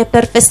inoltre che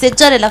per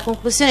festeggiare la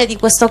conclusione di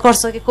questo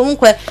corso, che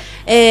comunque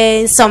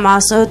è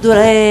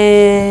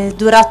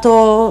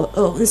durato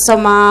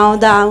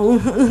da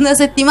una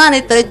settimana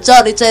e 3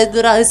 giorni, cioè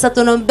è stato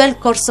un bel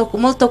corso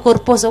molto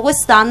corposo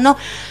quest'anno.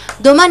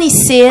 Domani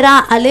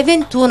sera alle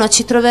 21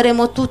 ci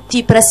troveremo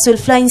tutti presso il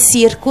Flying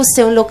Circus,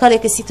 è un locale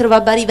che si trova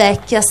a Bari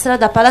Vecchia,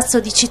 strada Palazzo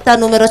di Città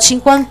numero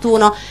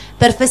 51,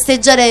 per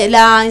festeggiare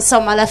la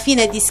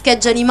fine di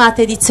Schegge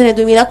Animate edizione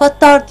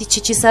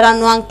 2014. Ci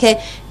saranno anche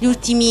gli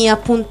ultimi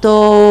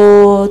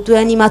appunto 2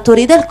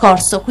 animatori del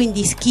corso,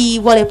 quindi chi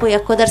vuole poi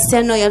accodarsi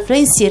a noi al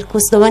Flying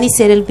Circus domani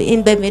sera è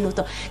il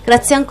benvenuto.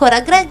 Grazie ancora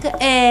Greg,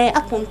 e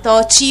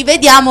appunto ci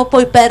vediamo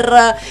poi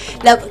per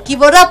chi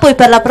vorrà poi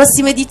per la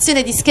prossima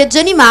edizione di Schegge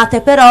Animate.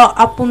 Però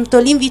appunto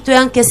l'invito è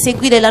anche a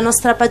seguire la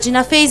nostra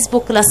pagina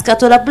Facebook, la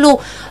Scatola Blu,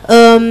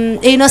 e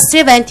i nostri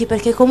eventi,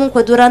 perché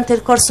comunque durante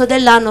il corso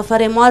dell'anno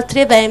faremo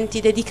altri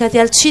eventi dedicati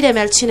al cinema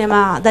e al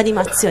cinema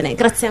d'animazione.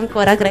 Grazie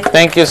ancora Greg.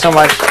 Thank you so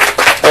much.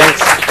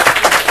 Thanks.